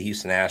one pick of the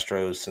Houston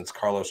Astros since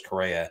Carlos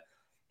Correa,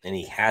 and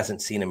he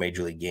hasn't seen a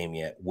major league game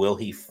yet. Will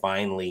he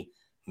finally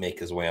make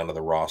his way onto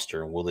the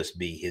roster? Will this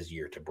be his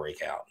year to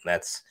break out?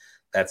 And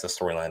that's a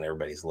storyline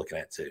everybody's looking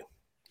at too.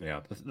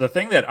 Yeah. The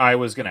thing that I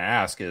was going to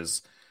ask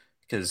is,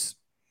 because,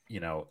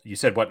 you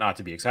said what not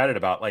to be excited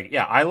about. Like,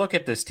 yeah, I look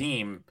at this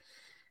team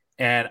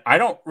and I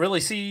don't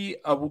really see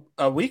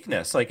a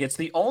weakness. Like, it's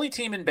the only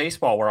team in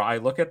baseball where I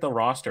look at the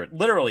roster,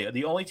 literally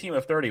the only team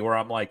of 30 where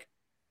I'm like,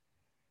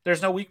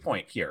 there's no weak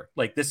point here.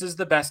 Like, this is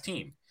the best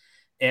team.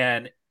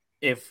 And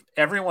if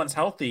everyone's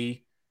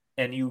healthy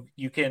and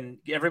you can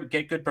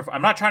get good,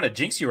 I'm not trying to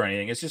jinx you or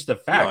anything. It's just a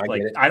fact. No,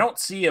 I don't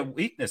see a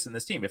weakness in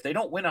this team. If they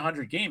don't win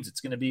 100 games,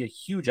 it's going to be a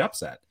huge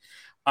upset.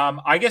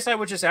 I guess I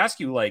would just ask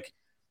you, like,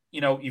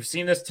 you've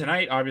seen this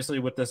tonight, obviously,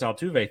 with this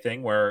Altuve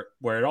thing where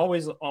it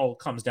always all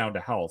comes down to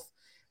health.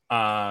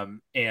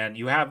 And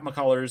you have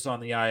McCullers on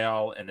the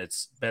IL, and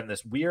it's been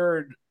this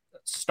weird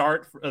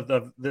start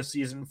of this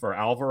season for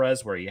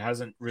Alvarez, where he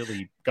hasn't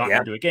really gotten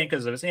into a game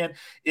because of his hand.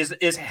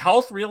 Is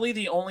health really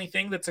the only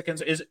thing that's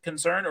is it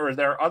concern, or are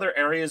there other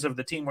areas of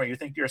the team where you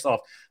think to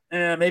yourself,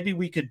 maybe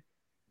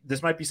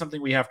this might be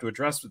something we have to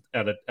address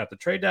at the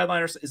trade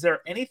deadline? Or is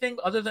there anything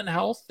other than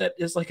health that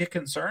is like a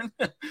concern?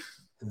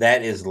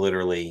 That is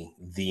literally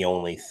the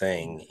only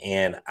thing.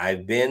 And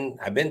I've been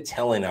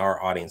telling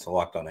our audience,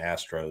 Locked on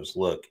Astros,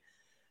 look,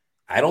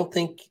 I don't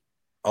think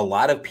a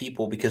lot of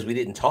people, because we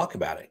didn't talk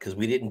about it, because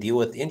we didn't deal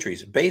with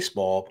injuries.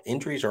 Baseball,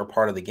 injuries are a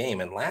part of the game.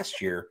 And last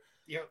year,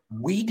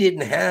 we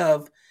didn't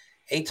have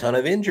a ton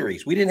of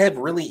injuries. We didn't have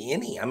really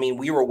any. I mean,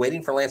 we were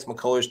waiting for Lance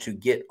McCullers to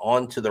get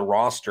onto the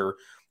roster,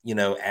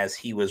 as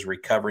he was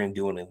recovering,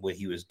 doing what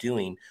he was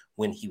doing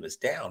when he was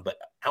down. But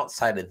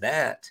outside of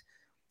that,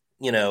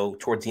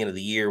 towards the end of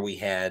the year, we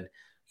had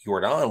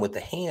Jordan with the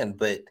hand.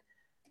 But,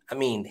 I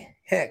mean,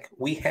 heck,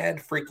 we had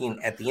freaking,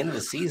 at the end of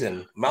the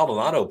season,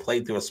 Maldonado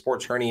played through a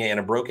sports hernia and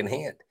a broken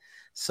hand.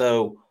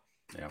 So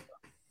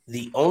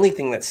the only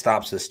thing that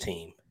stops this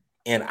team,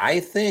 and I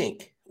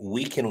think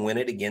we can win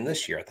it again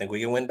this year. I think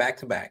we can win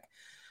back-to-back.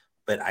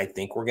 But I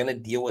think we're going to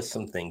deal with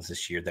some things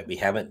this year that we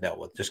haven't dealt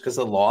with, just because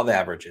the law of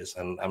averages.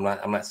 And I'm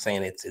not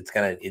saying it's a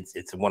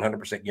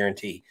 100%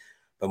 guarantee,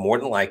 but more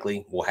than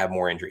likely we'll have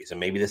more injuries. And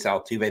maybe this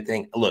Altuve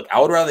thing. Look, I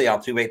would rather the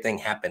Altuve thing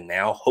happen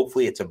now.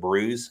 Hopefully it's a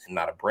bruise and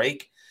not a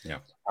break. Yeah.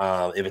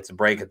 If it's a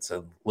break, it's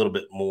a little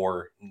bit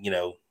more.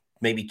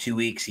 Maybe 2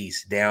 weeks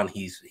he's down.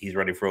 He's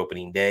ready for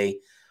opening day.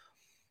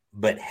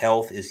 But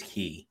health is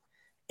key.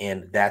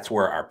 And that's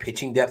where our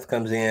pitching depth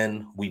comes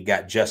in. We've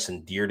got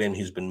Justin Dearden,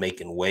 who's been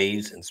making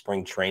waves in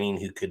spring training,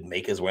 who could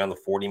make his way on the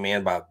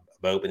 40-man by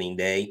opening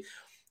day.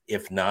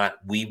 If not,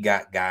 we've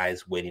got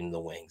guys waiting in the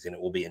wings, and it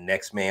will be a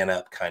next man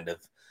up kind of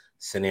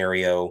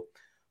scenario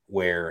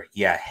where,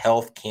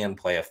 health can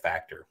play a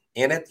factor.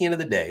 And at the end of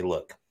the day,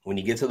 look, when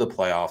you get to the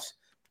playoffs,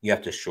 you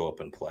have to show up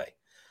and play.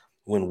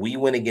 When we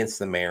went against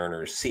the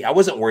Mariners, I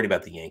wasn't worried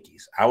about the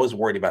Yankees. I was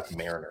worried about the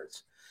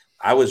Mariners.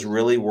 I was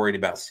really worried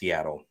about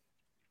Seattle.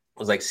 I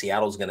was like,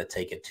 Seattle's going to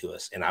take it to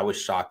us. And I was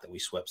shocked that we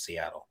swept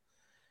Seattle.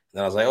 And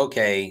then I was like,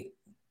 okay,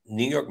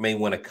 New York may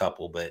win a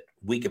couple, but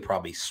we could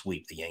probably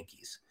sweep the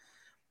Yankees.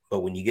 But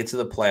when you get to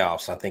the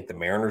playoffs, I think the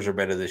Mariners are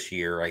better this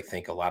year. I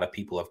think a lot of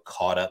people have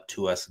caught up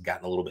to us,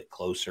 gotten a little bit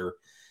closer.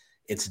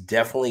 It's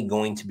definitely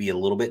going to be a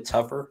little bit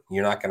tougher.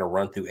 You're not going to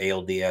run through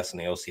ALDS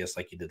and ALCS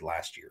like you did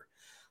last year.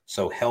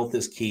 So health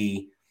is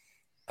key.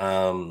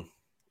 You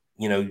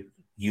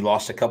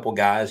lost a couple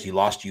guys. You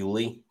lost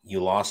Yuli.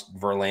 You lost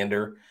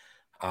Verlander.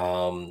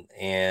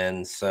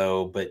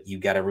 But you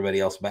got everybody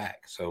else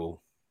back. So,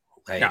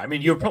 I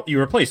mean, you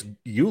replace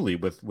Yuli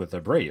with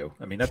Abreu.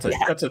 I mean, that's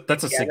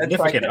a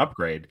significant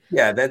upgrade.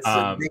 Yeah, that's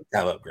a big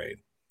time upgrade.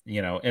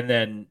 And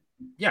then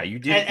you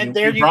did.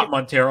 You brought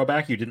Montero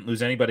back. You didn't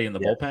lose anybody in the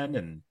bullpen,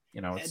 and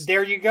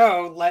there you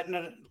go,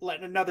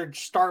 letting another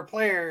star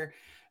player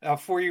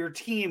for your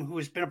team who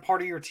has been a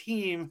part of your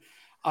team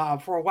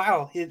for a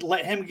while.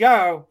 Let him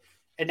go,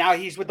 and now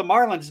he's with the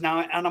Marlins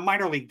now on a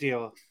minor league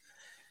deal.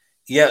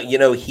 Yeah,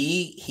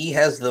 he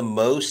has the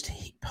most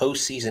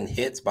postseason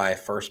hits by a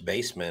first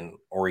baseman,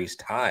 or he's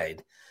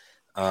tied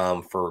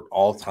for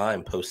all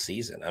time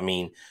postseason. I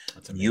mean,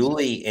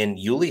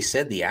 Yuli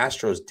said the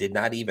Astros did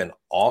not even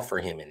offer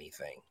him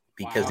anything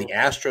because the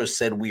Astros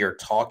said we are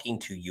talking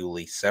to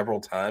Yuli several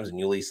times, and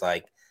Yuli's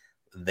like,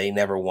 they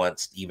never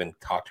once even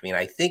talked to me. And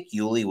I think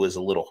Yuli was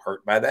a little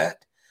hurt by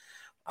that.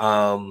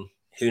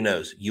 Who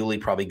knows? Yuli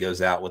probably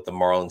goes out with the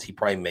Marlins. He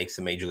probably makes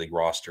the major league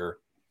roster.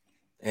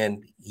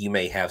 And you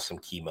may have some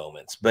key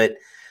moments, but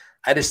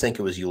I just think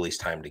it was Yuli's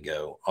time to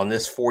go. On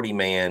this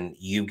 40-man,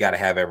 you've got to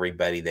have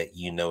everybody that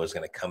is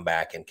going to come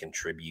back and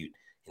contribute.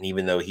 And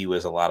even though he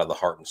was a lot of the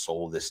heart and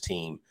soul of this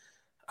team,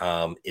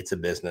 it's a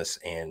business,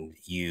 and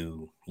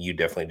you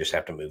definitely just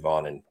have to move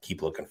on and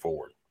keep looking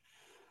forward.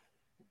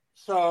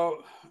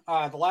 So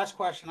the last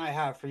question I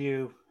have for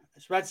you,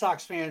 as Red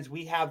Sox fans,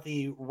 we have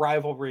the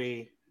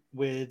rivalry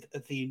with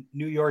the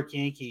New York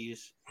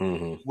Yankees.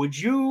 Mm-hmm. Would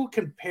you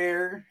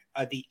compare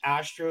the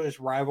Astros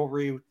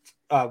rivalry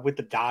with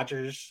the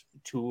Dodgers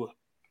to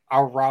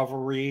our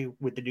rivalry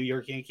with the New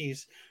York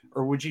Yankees,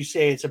 or would you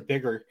say it's a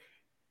bigger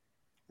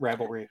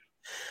rivalry?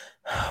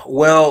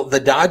 Well, the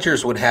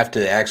Dodgers would have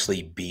to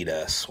actually beat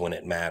us when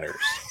it matters.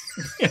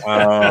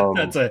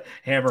 That's a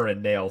hammer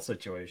and nail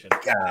situation.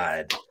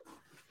 God,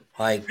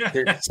 like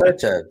there's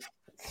such a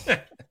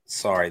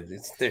sorry,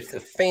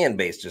 the fan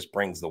base just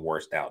brings the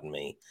worst out in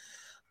me.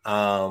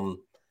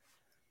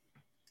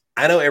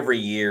 I know every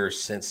year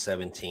since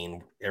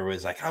 17,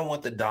 everybody's like, I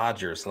want the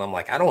Dodgers. And I'm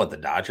like, I don't want the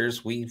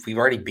Dodgers. We've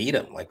already beat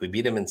them. Like, we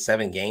beat them in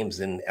 7 games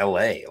in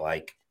LA.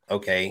 Like,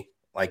 okay.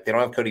 Like, they don't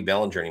have Cody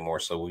Bellinger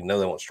anymore, so we know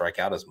they won't strike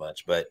out as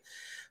much. But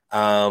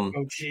oh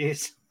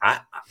jeez.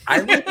 I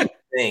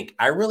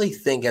really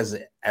think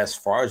as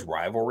far as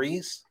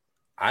rivalries,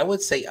 I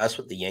would say us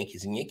with the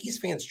Yankees. And Yankees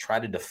fans try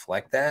to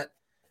deflect that.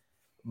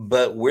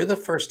 But we're the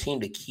first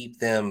team to keep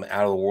them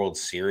out of the World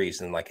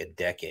Series in like a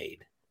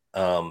decade.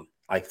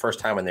 Like first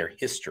time in their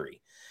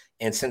history.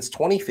 And since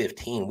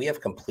 2015, we have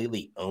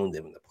completely owned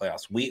them in the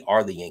playoffs. We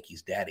are the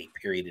Yankees' daddy,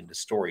 period, in the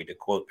story, to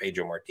quote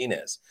Pedro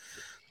Martinez.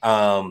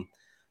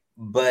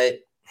 But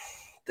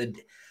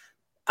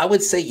I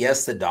would say,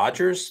 yes, the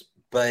Dodgers,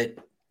 but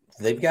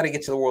they've got to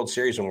get to the World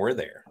Series when we're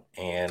there.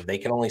 And they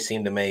can only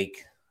seem to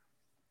make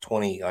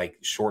 20, like,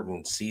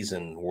 shortened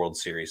season World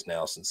Series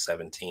now since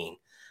 17.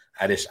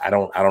 I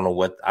don't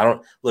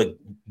know look,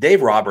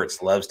 Dave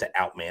Roberts loves to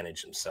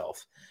outmanage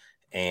himself.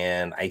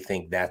 And I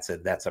think that's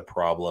a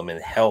problem.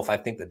 And health, I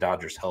think the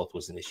Dodgers' health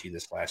was an issue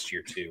this last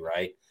year too,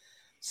 right?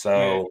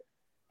 So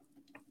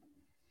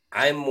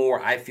I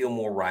feel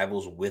more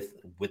rivals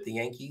with the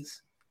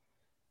Yankees.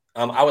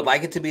 I would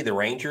like it to be the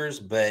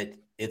Rangers, but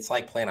it's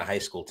like playing a high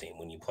school team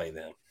when you play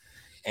them.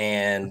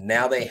 And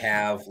now they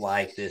have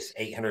like this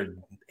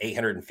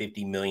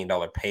 $850 million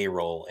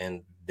payroll,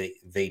 and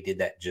they did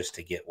that just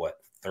to get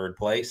third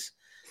place.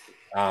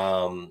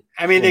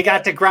 I mean, they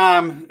got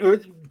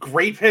DeGrom,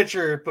 great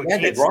pitcher, but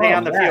can't stay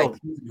on the field.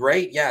 He's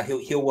great. Yeah,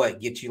 he'll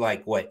get you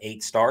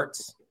 8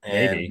 starts,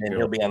 and Maybe. then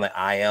he'll be on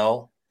the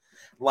IL.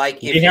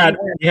 Like we had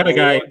a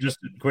guy, just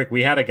quick.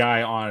 We had a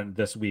guy on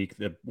this week,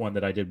 the one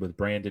that I did with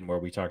Brandon, where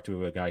we talked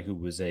to a guy who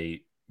was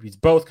he's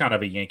both kind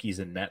of a Yankees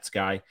and Mets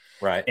guy.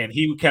 Right. And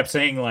he kept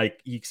saying,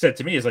 he said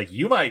to me, is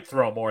you might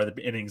throw more of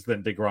the innings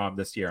than DeGrom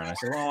this year. And I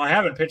said, well, I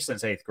haven't pitched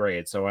since 8th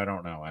grade, so I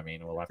don't know. I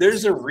mean,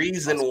 there's a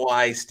reason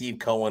why Steve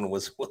Cohen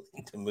was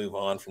willing to move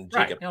on from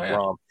Jacob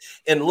DeGrom.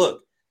 Yeah. And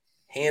look,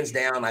 hands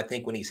down, I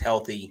think when he's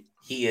healthy,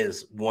 he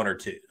is 1 or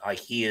 2. Like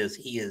he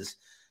is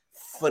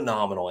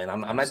phenomenal. And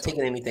I'm not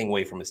taking anything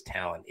away from his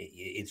talent.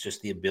 It's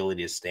just the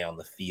ability to stay on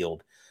the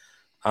field.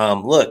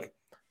 Look,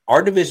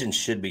 our division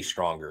should be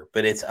stronger,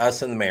 but it's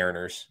us and the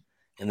Mariners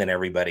and then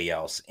everybody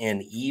else.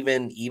 And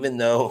even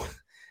though,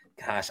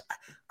 gosh,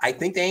 I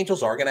think the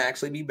Angels are going to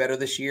actually be better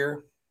this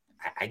year,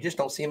 I just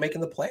don't see them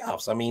making the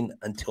playoffs. I mean,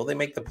 until they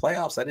make the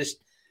playoffs,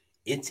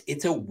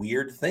 it's a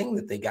weird thing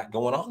that they got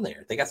going on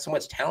there. They got so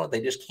much talent,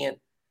 they just can't,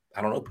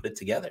 I don't know, put it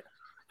together.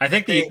 I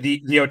think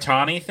the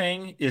Htown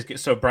thing is –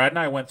 so Brad and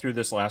I went through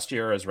this last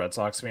year as Red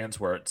Sox fans,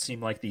 where it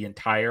seemed like the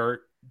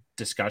entire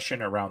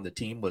discussion around the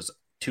team was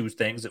 2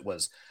 things. It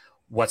was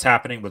what's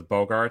happening with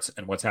Bogarts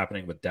and what's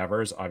happening with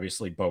Devers.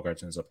 Obviously,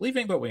 Bogarts ends up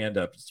leaving, but we end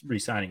up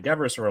re-signing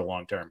Devers for a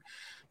long term.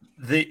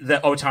 The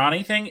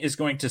Htown thing is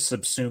going to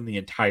subsume the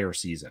entire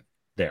season.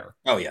 there.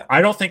 Oh yeah.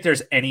 I don't think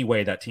there's any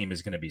way that team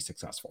is going to be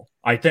successful.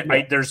 I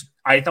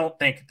don't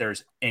think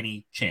there's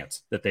any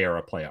chance that they are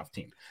a playoff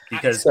team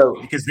because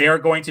they are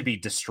going to be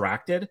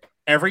distracted.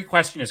 Every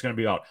question is going to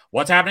be about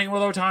what's happening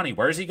with Ohtani.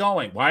 Where's he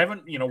going? Why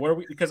haven't, where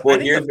we, because I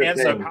think the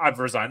fans have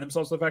resigned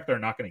themselves to the fact they're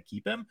not going to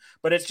keep him,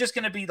 but it's just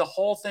going to be the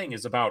whole thing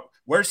is about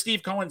where's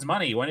Steve Cohen's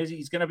money? When is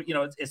he's going to be,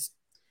 it's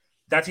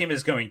that team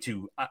is going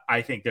to,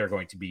 I think they're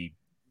going to be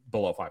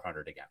below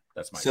 500 again.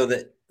 That's my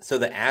opinion. So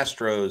the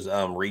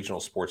Astros regional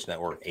sports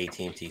network,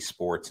 AT&T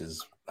Sports,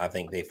 is, I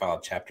think they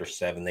filed Chapter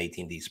 7. The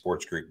AT&T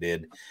Sports Group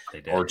did,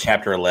 or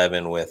Chapter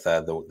 11 with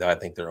I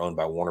think they're owned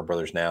by Warner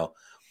Brothers now.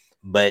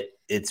 But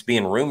it's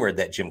being rumored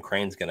that Jim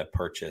Crane's going to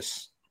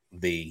purchase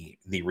the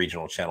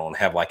regional channel and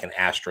have like an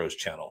Astros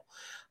channel,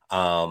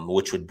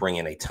 which would bring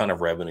in a ton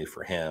of revenue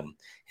for him.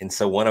 And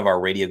so one of our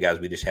radio guys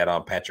we just had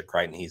on, Patrick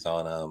Crichton, he's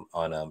on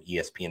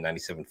ESPN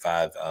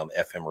 97.5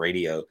 FM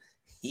radio.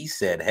 He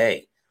said,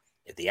 hey,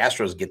 if the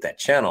Astros get that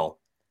channel,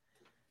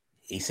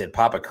 he said,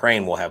 Papa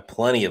Crane will have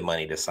plenty of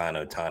money to sign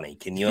Ohtani.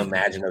 Can you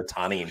imagine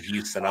Ohtani in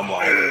Houston? I'm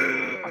like,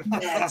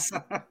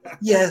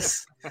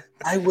 yes,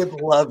 I would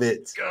love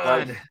it.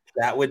 God. Like,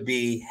 that would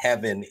be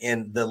heaven.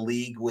 And the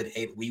league would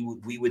hate.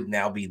 We would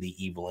now be the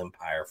evil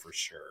empire for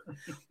sure.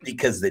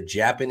 Because the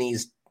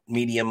Japanese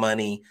media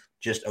money,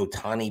 just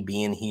Ohtani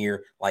being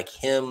here, like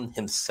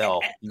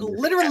himself.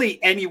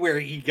 Literally anywhere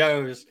he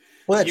goes.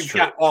 Well, you've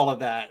got all of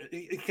that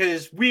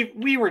because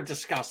we were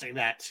discussing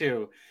that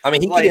too. I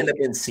mean, he could end up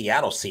in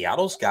Seattle.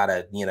 Seattle's got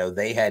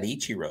they had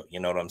Ichiro, you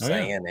know what I'm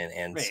saying? Yeah.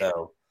 And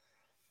so,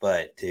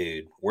 but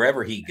dude,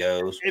 wherever he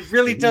goes, it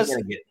really does.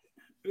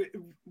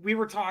 We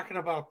were talking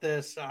about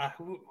this.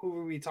 Who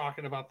were we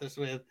talking about this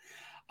with?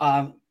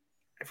 I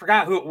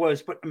forgot who it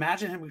was, but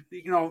imagine him,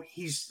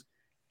 he's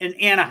in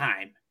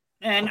Anaheim.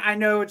 And I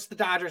know it's the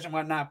Dodgers and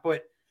whatnot,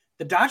 but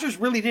the Dodgers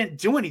really didn't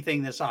do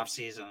anything this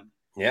offseason.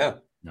 Yeah.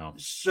 No.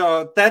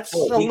 So that's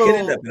he could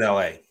end up in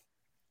LA.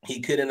 He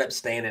could end up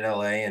staying in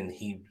LA and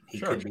he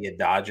could be a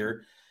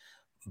Dodger.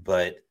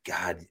 But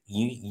God,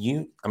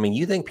 you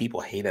think people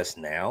hate us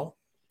now?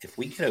 If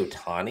we get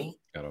Ohtani,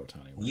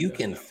 you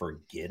can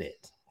forget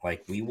it.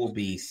 Like we will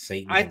be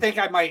Satan. I think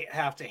I might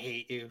have to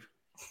hate you.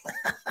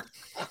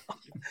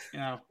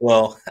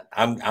 Well,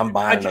 I'm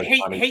buying. I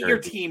hate your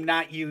team,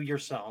 not you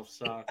yourself.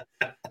 So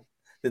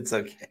it's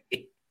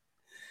okay.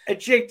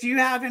 Jake, do you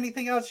have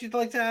anything else you'd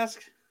like to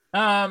ask?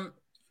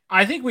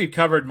 I think we've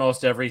covered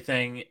most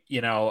everything.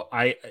 You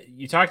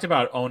talked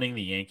about owning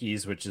the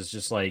Yankees, which is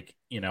just like,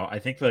 I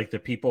think like the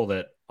people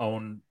that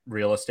own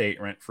real estate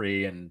rent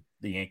free and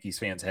the Yankees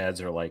fans' heads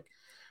are like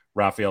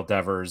Rafael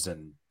Devers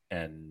and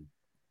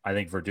I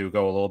think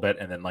Verdugo a little bit,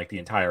 and then like the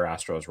entire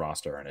Astros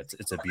roster, and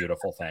it's a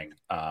beautiful thing.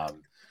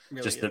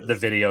 Really just the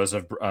videos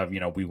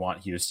of we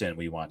want Houston.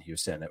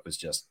 It was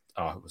just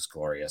it was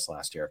glorious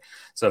last year.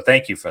 So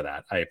thank you for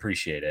that. I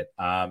appreciate it.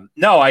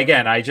 No,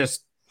 again, I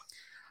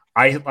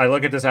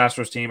look at this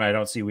Astros team. I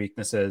don't see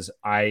weaknesses.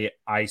 I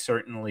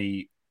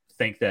certainly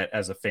think that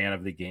as a fan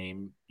of the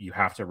game, you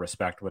have to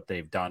respect what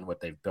they've done, what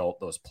they've built.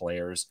 Those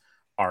players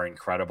are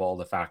incredible.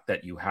 The fact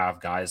that you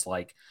have guys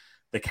like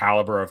the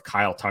caliber of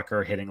Kyle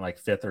Tucker hitting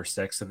like 5th or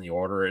 6th in the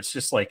order, it's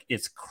just like,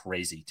 it's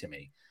crazy to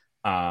me.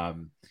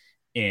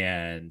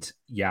 And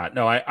yeah,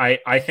 no,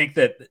 I think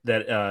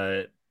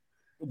that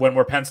when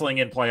we're penciling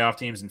in playoff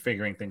teams and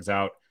figuring things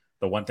out,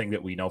 the one thing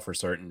that we know for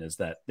certain is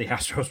that the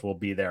Astros will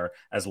be there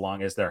as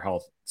long as their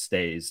health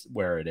stays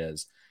where it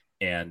is.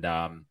 And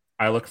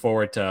I look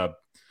forward to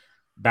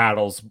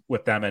battles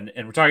with them. And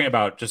we're talking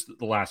about just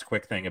the last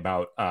quick thing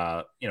about,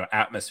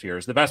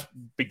 atmospheres. The best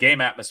big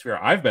game atmosphere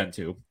I've been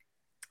to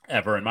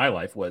ever in my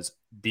life was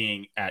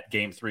being at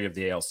Game 3 of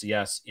the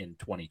ALCS in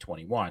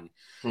 2021,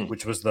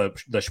 which was the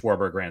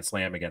Schwarber Grand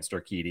Slam against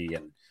Urquidy,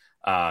 and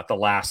the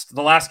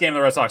last game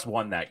the Red Sox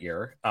won that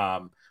year.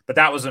 But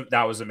that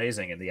was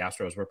amazing, and the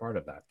Astros were part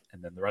of that.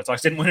 And then the Red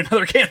Sox didn't win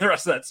another game the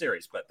rest of that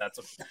series. But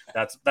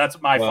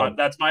that's my fun.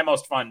 That's my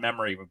most fun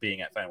memory of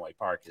being at Fenway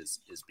Park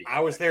is being.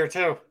 I was there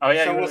too. Oh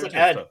yeah, so was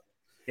Ed. So,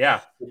 yeah.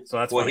 So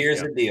that's well.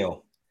 Here's the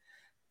deal.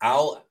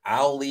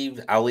 I'll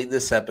leave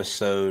this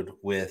episode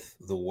with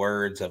the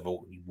words of a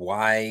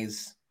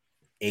wise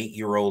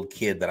 8-year-old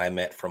kid that I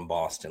met from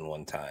Boston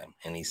one time,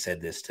 and he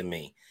said this to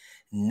me: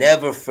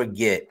 "Never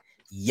forget,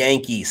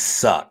 Yankees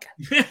suck."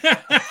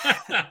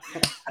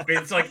 I mean,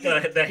 it's like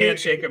the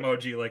handshake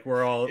emoji. Like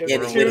we're all. When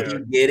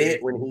he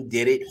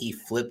did it, he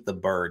flipped the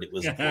bird. It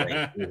was great.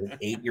 It was an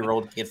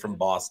 8-year-old kid from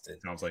Boston.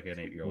 Sounds like an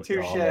 8-year-old.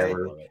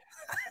 Touché.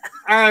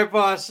 All right,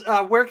 boss.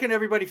 Where can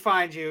everybody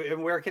find you,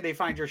 and where can they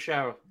find your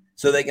show?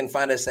 So they can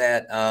find us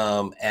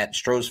at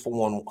Stros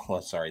 411.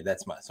 Oh, sorry,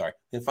 that's my sorry.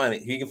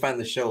 You can find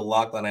the show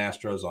Locked on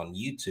Astros on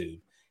YouTube.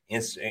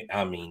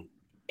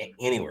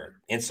 Anywhere,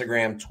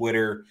 Instagram,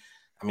 Twitter.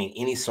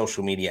 Any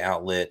social media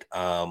outlet.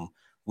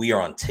 We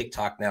are on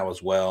TikTok now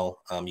as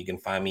well. You can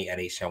find me at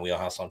Htown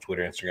Wheelhouse on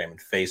Twitter, Instagram, and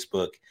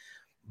Facebook.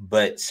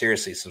 But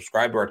seriously,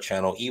 subscribe to our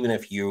channel. Even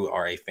if you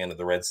are a fan of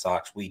the Red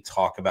Sox, we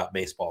talk about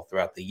baseball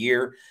throughout the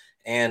year.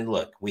 And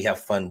look, we have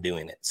fun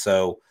doing it.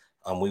 So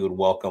we would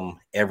welcome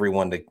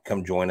everyone to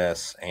come join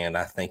us. And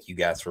I thank you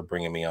guys for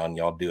bringing me on.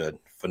 Y'all do a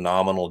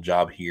phenomenal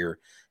job here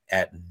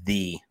at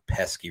the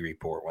Pesky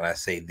Report. When I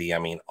say the, I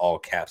mean all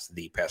caps,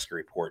 the Pesky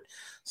Report.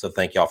 So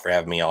thank y'all for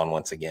having me on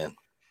once again.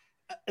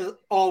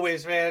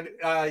 Always, man.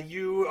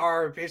 You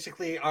are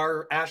basically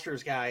our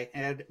Astros guy,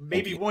 and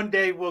maybe one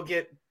day we'll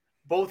get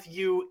both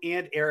you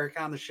and Eric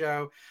on the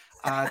show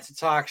to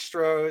talk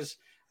Astros,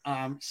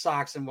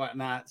 Sox, and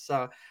whatnot.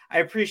 So I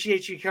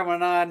appreciate you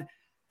coming on,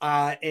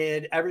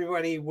 and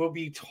everybody will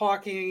be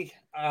talking.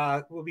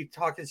 We'll be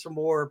talking some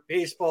more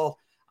baseball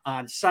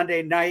on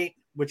Sunday night,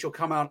 which will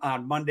come out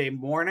on Monday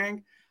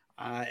morning.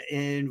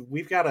 And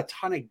we've got a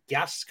ton of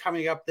guests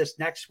coming up this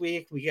next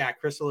week. We got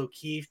Crystal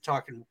O'Keefe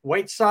talking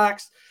White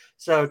Sox.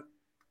 So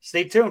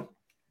stay tuned.